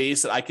different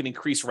ways that I can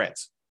increase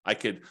rents. I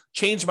could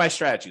change my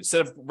strategy.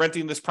 Instead of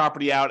renting this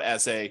property out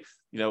as a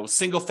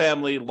single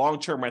family,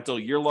 long-term rental,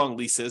 year-long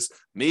leases,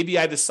 maybe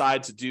I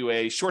decide to do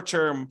a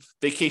short-term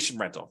vacation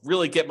rental,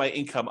 really get my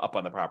income up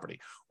on the property.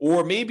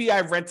 Or maybe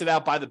I rent it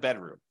out by the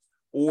bedroom.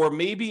 Or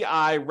maybe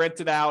I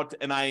rent it out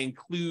and I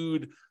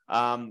include,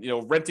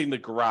 renting the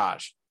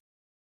garage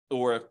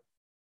or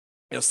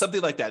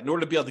something like that in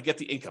order to be able to get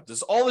the income.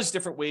 There's all these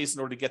different ways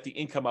in order to get the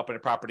income up in a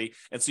property.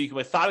 And so you can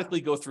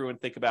methodically go through and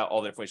think about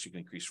all the different ways you can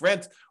increase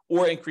rent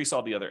or increase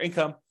all the other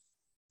income.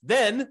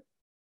 Then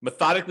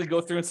methodically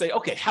go through and say,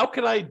 okay, how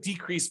can I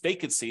decrease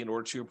vacancy in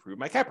order to improve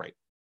my cap rate?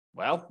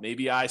 Well,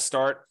 maybe I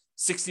start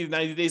 60 to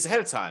 90 days ahead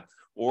of time.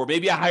 Or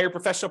maybe I hire a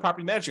professional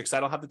property manager because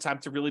I don't have the time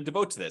to really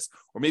devote to this.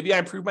 Or maybe I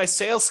improve my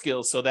sales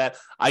skills so that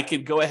I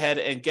can go ahead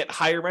and get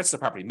higher rents to the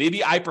property.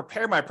 Maybe I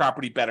prepare my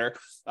property better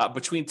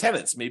between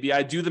tenants. Maybe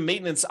I do the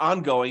maintenance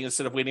ongoing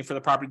instead of waiting for the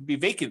property to be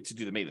vacant to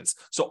do the maintenance.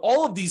 So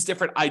all of these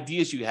different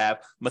ideas you have,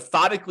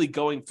 methodically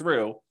going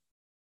through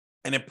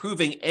and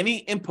improving any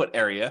input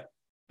area,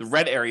 the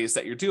red areas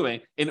that you're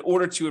doing, in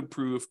order to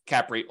improve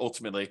cap rate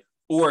ultimately,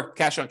 or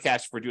cash on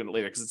cash if we're doing it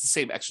later, because it's the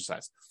same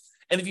exercise.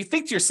 And if you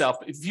think to yourself,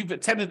 if you've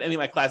attended any of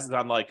my classes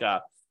on how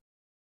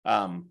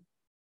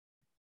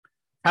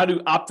to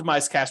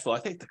optimize cash flow, I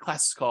think the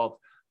class is called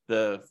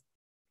the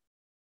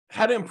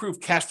How to Improve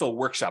Cash Flow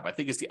Workshop, I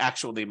think is the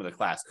actual name of the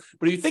class.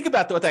 But if you think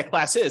about what that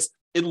class is,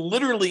 it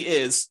literally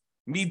is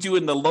me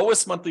doing the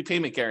lowest monthly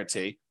payment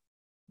guarantee,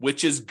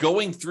 which is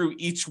going through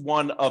each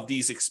one of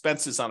these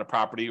expenses on a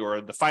property or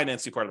the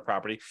financing part of the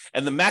property,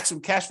 and the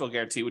maximum cash flow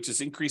guarantee, which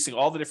is increasing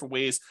all the different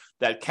ways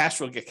that cash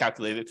flow get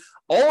calculated.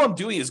 All I'm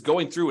doing is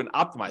going through and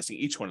optimizing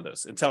each one of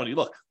those and telling you,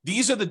 look,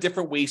 these are the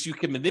different ways you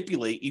can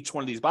manipulate each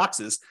one of these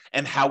boxes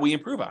and how we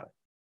improve on it.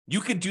 You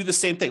could do the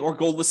same thing or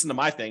go listen to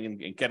my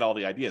thing and get all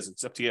the ideas.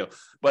 It's up to you.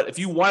 But if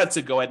you wanted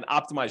to go ahead and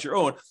optimize your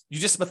own, you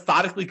just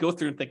methodically go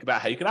through and think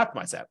about how you can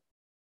optimize that.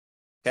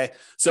 Okay.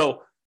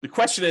 So the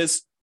question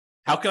is,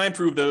 how can I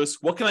improve those?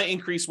 What can I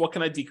increase? What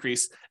can I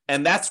decrease?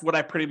 And that's what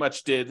I pretty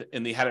much did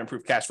in the How to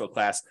Improve Cash Flow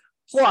class.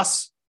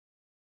 Plus,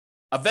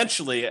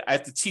 eventually, I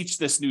have to teach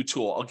this new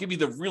tool. I'll give you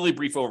the really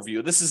brief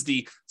overview. This is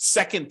the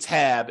second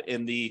tab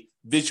in the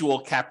visual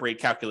cap rate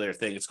calculator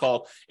thing. It's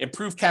called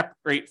Improve Cap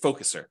Rate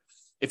Focuser.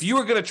 If you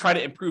are going to try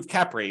to improve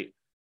cap rate,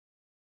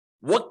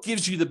 what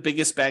gives you the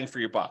biggest bang for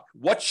your buck?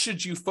 What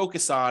should you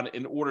focus on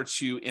in order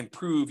to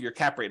improve your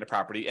cap rate in a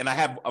property? And I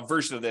have a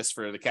version of this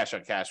for the cash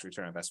on cash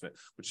return on investment,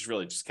 which is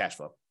really just cash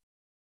flow.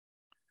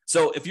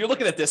 So if you're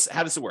looking at this,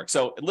 how does it work?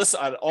 So it lists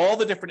on all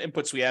the different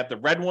inputs we have. The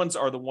red ones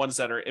are the ones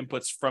that are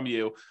inputs from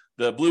you.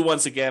 The blue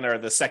ones, again, are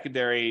the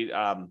secondary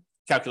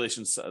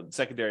calculations,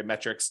 secondary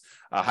metrics,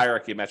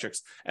 hierarchy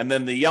metrics. And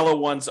then the yellow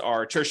ones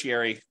are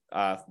tertiary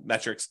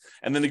metrics.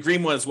 And then the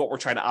green one is what we're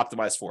trying to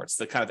optimize for. It's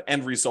the kind of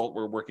end result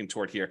we're working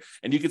toward here.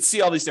 And you can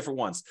see all these different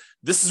ones.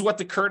 This is what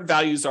the current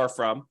values are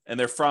from. And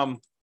they're from,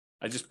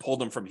 I just pulled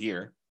them from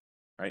here,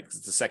 right? Because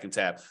it's the second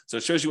tab. So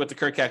it shows you what the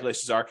current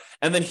calculations are.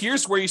 And then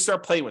here's where you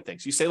start playing with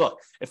things. You say, look,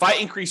 if I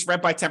increase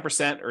rent by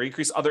 10% or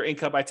increase other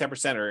income by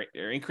 10% or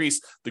increase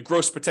the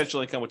gross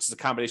potential income, which is a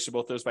combination of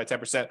both those by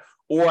 10%,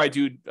 or I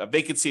do a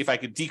vacancy, if I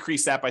could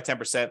decrease that by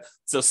 10%.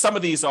 So some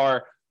of these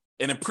are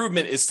an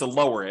improvement is to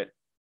lower it,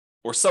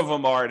 or some of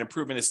them are an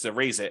improvement is to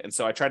raise it. And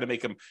so I try to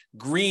make them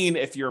green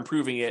if you're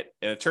improving it,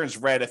 and it turns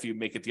red if you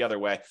make it the other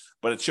way,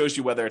 but it shows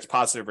you whether it's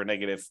positive or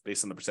negative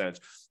based on the percentage.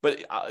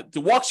 But it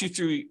walks you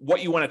through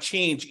what you want to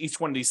change each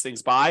one of these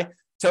things by,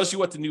 tells you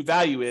what the new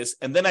value is.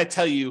 And then I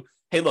tell you,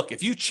 hey, look,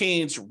 if you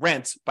change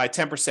rent by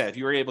 10%, if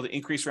you were able to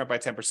increase rent by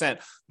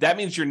 10%, that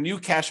means your new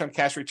cash on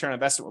cash return on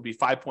investment will be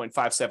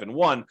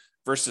 5.571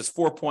 versus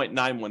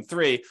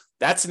 4.913.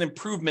 That's an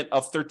improvement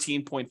of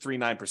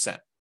 13.39%.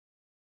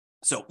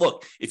 So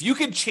look, if you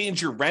can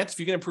change your rent, if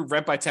you can improve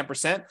rent by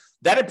 10%,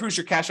 that improves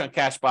your cash on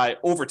cash by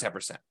over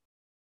 10%.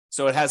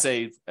 So it has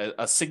a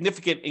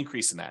significant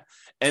increase in that.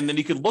 And then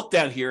you can look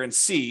down here and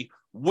see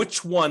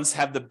which ones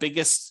have the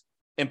biggest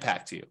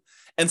impact to you.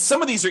 And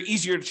some of these are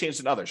easier to change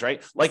than others,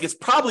 right? Like it's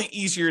probably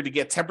easier to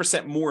get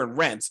 10% more in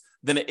rent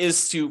than it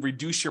is to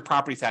reduce your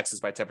property taxes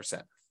by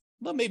 10%.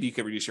 Well, maybe you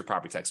can reduce your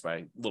property tax by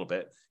a little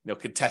bit,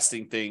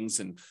 contesting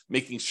things and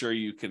making sure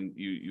you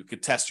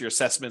contest your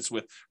assessments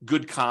with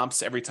good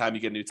comps every time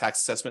you get a new tax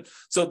assessment.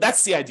 So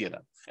that's the idea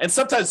though. And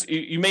sometimes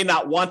you may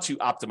not want to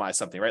optimize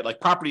something, right?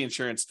 Like property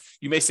insurance,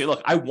 you may say,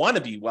 look, I want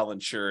to be well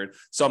insured,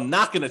 so I'm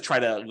not going to try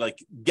to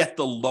get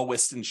the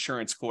lowest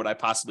insurance quote I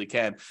possibly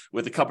can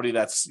with a company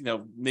that's,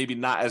 maybe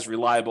not as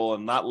reliable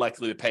and not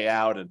likely to pay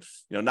out and,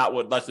 not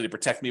likely to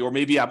protect me, or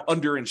maybe I'm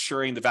under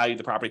insuring the value of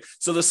the property.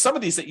 So there's some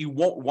of these that you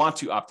won't want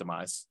to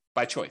optimize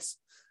by choice.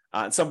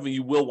 And some of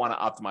you will want to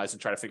optimize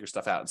and try to figure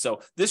stuff out. And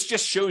so this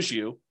just shows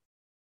you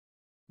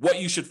what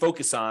you should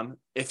focus on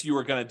if you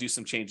are going to do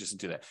some changes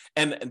into that.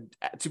 And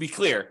to be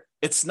clear,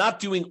 it's not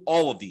doing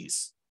all of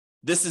these.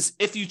 This is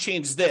if you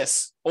change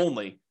this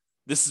only,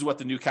 this is what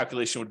the new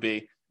calculation would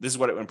be. This is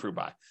what it would improve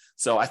by.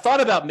 So I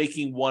thought about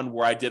making one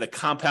where I did a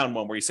compound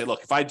one where you say,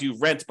 look, if I do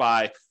rent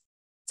by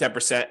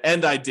 10%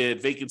 and I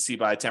did vacancy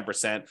by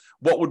 10%,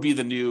 what would be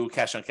the new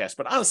cash on cash?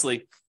 But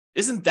honestly,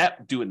 isn't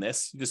that doing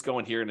this? You just go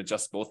in here and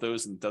adjust both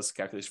those and it does the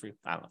calculation for you.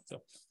 I don't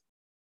know.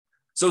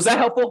 So is that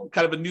helpful?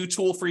 Kind of a new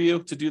tool for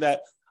you to do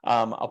that.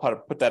 I'll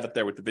probably put that up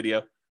there with the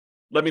video.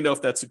 Let me know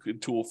if that's a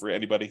good tool for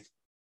anybody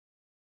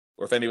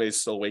or if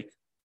anybody's still awake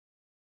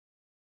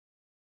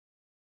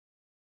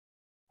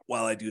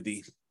while I do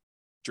the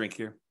drink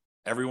here.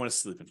 Everyone is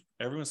sleeping.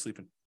 Everyone's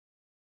sleeping.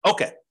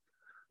 Okay.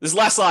 This is the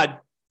last slide.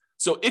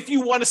 So if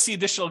you want to see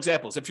additional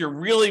examples, if you're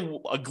really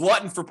a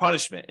glutton for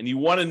punishment and you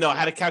want to know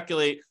how to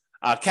calculate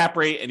cap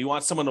rate and you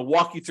want someone to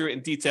walk you through it in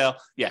detail,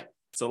 yeah.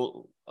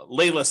 So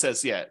Layla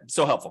says, yeah,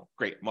 so helpful.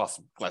 Great.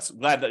 Awesome.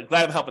 Glad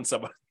I'm helping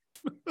somebody.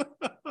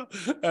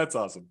 That's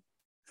awesome.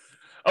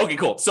 Okay,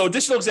 cool. So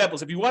additional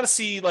examples. If you want to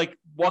see like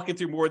walking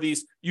through more of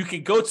these, you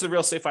can go to the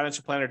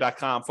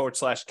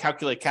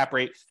realestatefinancialplanner.com/calculate cap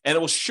rate, and it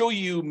will show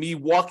you me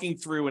walking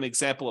through an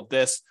example of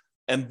this.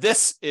 And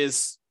this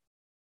is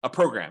a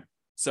program.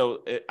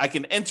 So I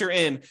can enter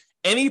in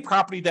any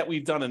property that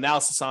we've done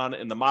analysis on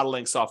in the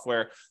modeling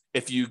software.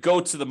 If you go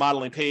to the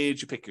modeling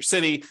page, you pick your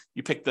city,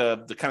 you pick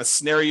the kind of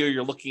scenario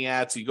you're looking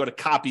at. So you go to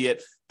copy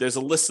it. There's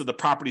a list of the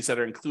properties that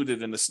are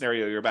included in the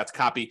scenario you're about to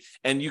copy.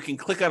 And you can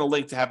click on a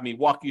link to have me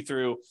walk you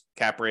through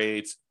cap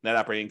rates, net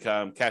operating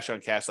income, cash on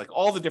cash, like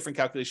all the different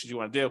calculations you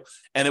want to do.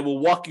 And it will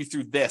walk you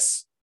through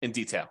this in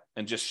detail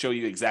and just show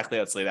you exactly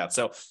how it's laid out.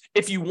 So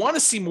if you want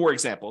to see more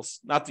examples,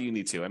 not that you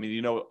need to, I mean,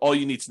 you know, all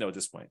you need to know at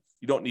this point,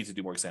 you don't need to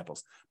do more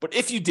examples. But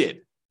if you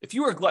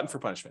were a glutton for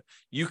punishment,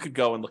 you could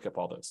go and look up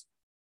all those.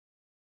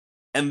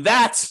 And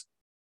that,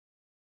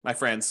 my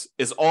friends,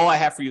 is all I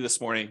have for you this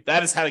morning.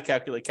 That is how to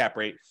calculate cap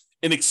rate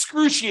in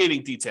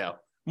excruciating detail,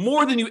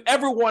 more than you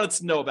ever wanted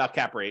to know about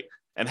cap rate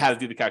and how to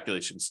do the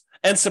calculations,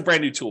 and some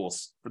brand new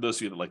tools for those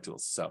of you that like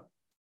tools. So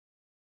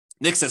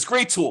Nick says,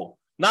 great tool.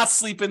 Not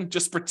sleeping,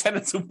 just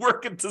pretending to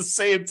work at the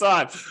same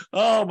time.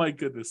 Oh, my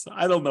goodness.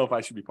 I don't know if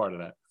I should be part of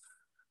that.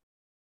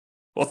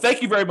 Well,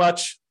 thank you very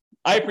much.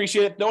 I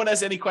appreciate it. No one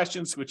has any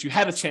questions, which you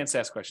had a chance to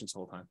ask questions the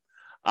whole time.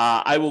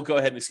 I will go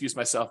ahead and excuse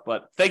myself,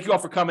 but thank you all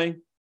for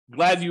coming.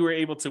 Glad you were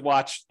able to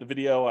watch the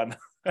video on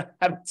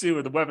how to do,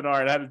 or the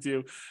webinar on how to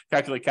do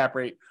calculate cap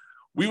rate.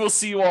 We will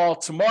see you all.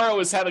 Tomorrow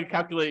is how to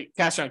calculate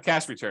cash on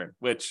cash return,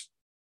 which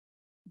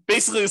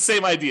basically the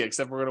same idea,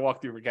 except we're going to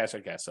walk through for cash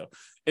on cash. So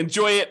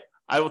enjoy it.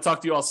 I will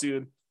talk to you all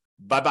soon.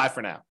 Bye-bye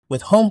for now.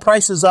 With home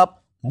prices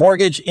up,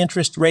 mortgage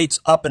interest rates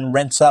up, and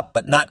rents up,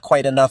 but not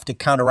quite enough to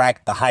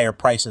counteract the higher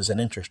prices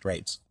and interest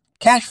rates,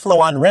 cash flow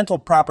on rental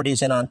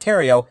properties in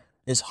Ontario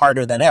is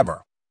harder than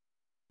ever.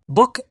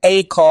 Book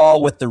a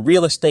call with the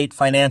Real Estate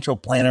Financial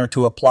Planner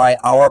to apply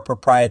our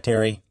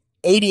proprietary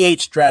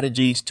 88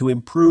 strategies to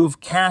improve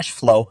cash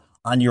flow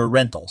on your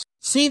rentals.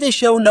 See the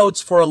show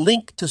notes for a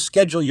link to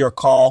schedule your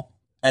call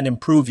and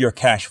improve your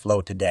cash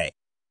flow today.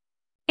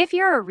 If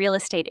you're a real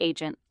estate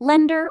agent,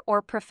 lender,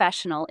 or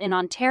professional in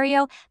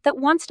Ontario that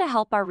wants to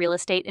help our real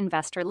estate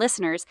investor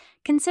listeners,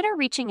 consider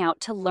reaching out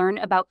to learn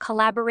about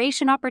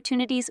collaboration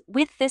opportunities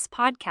with this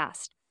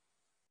podcast.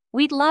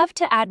 We'd love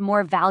to add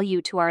more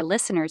value to our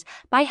listeners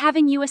by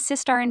having you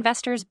assist our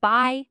investors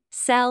buy,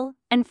 sell,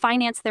 and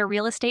finance their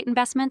real estate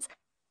investments.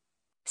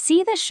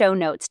 See the show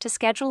notes to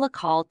schedule a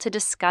call to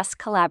discuss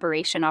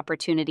collaboration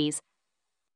opportunities.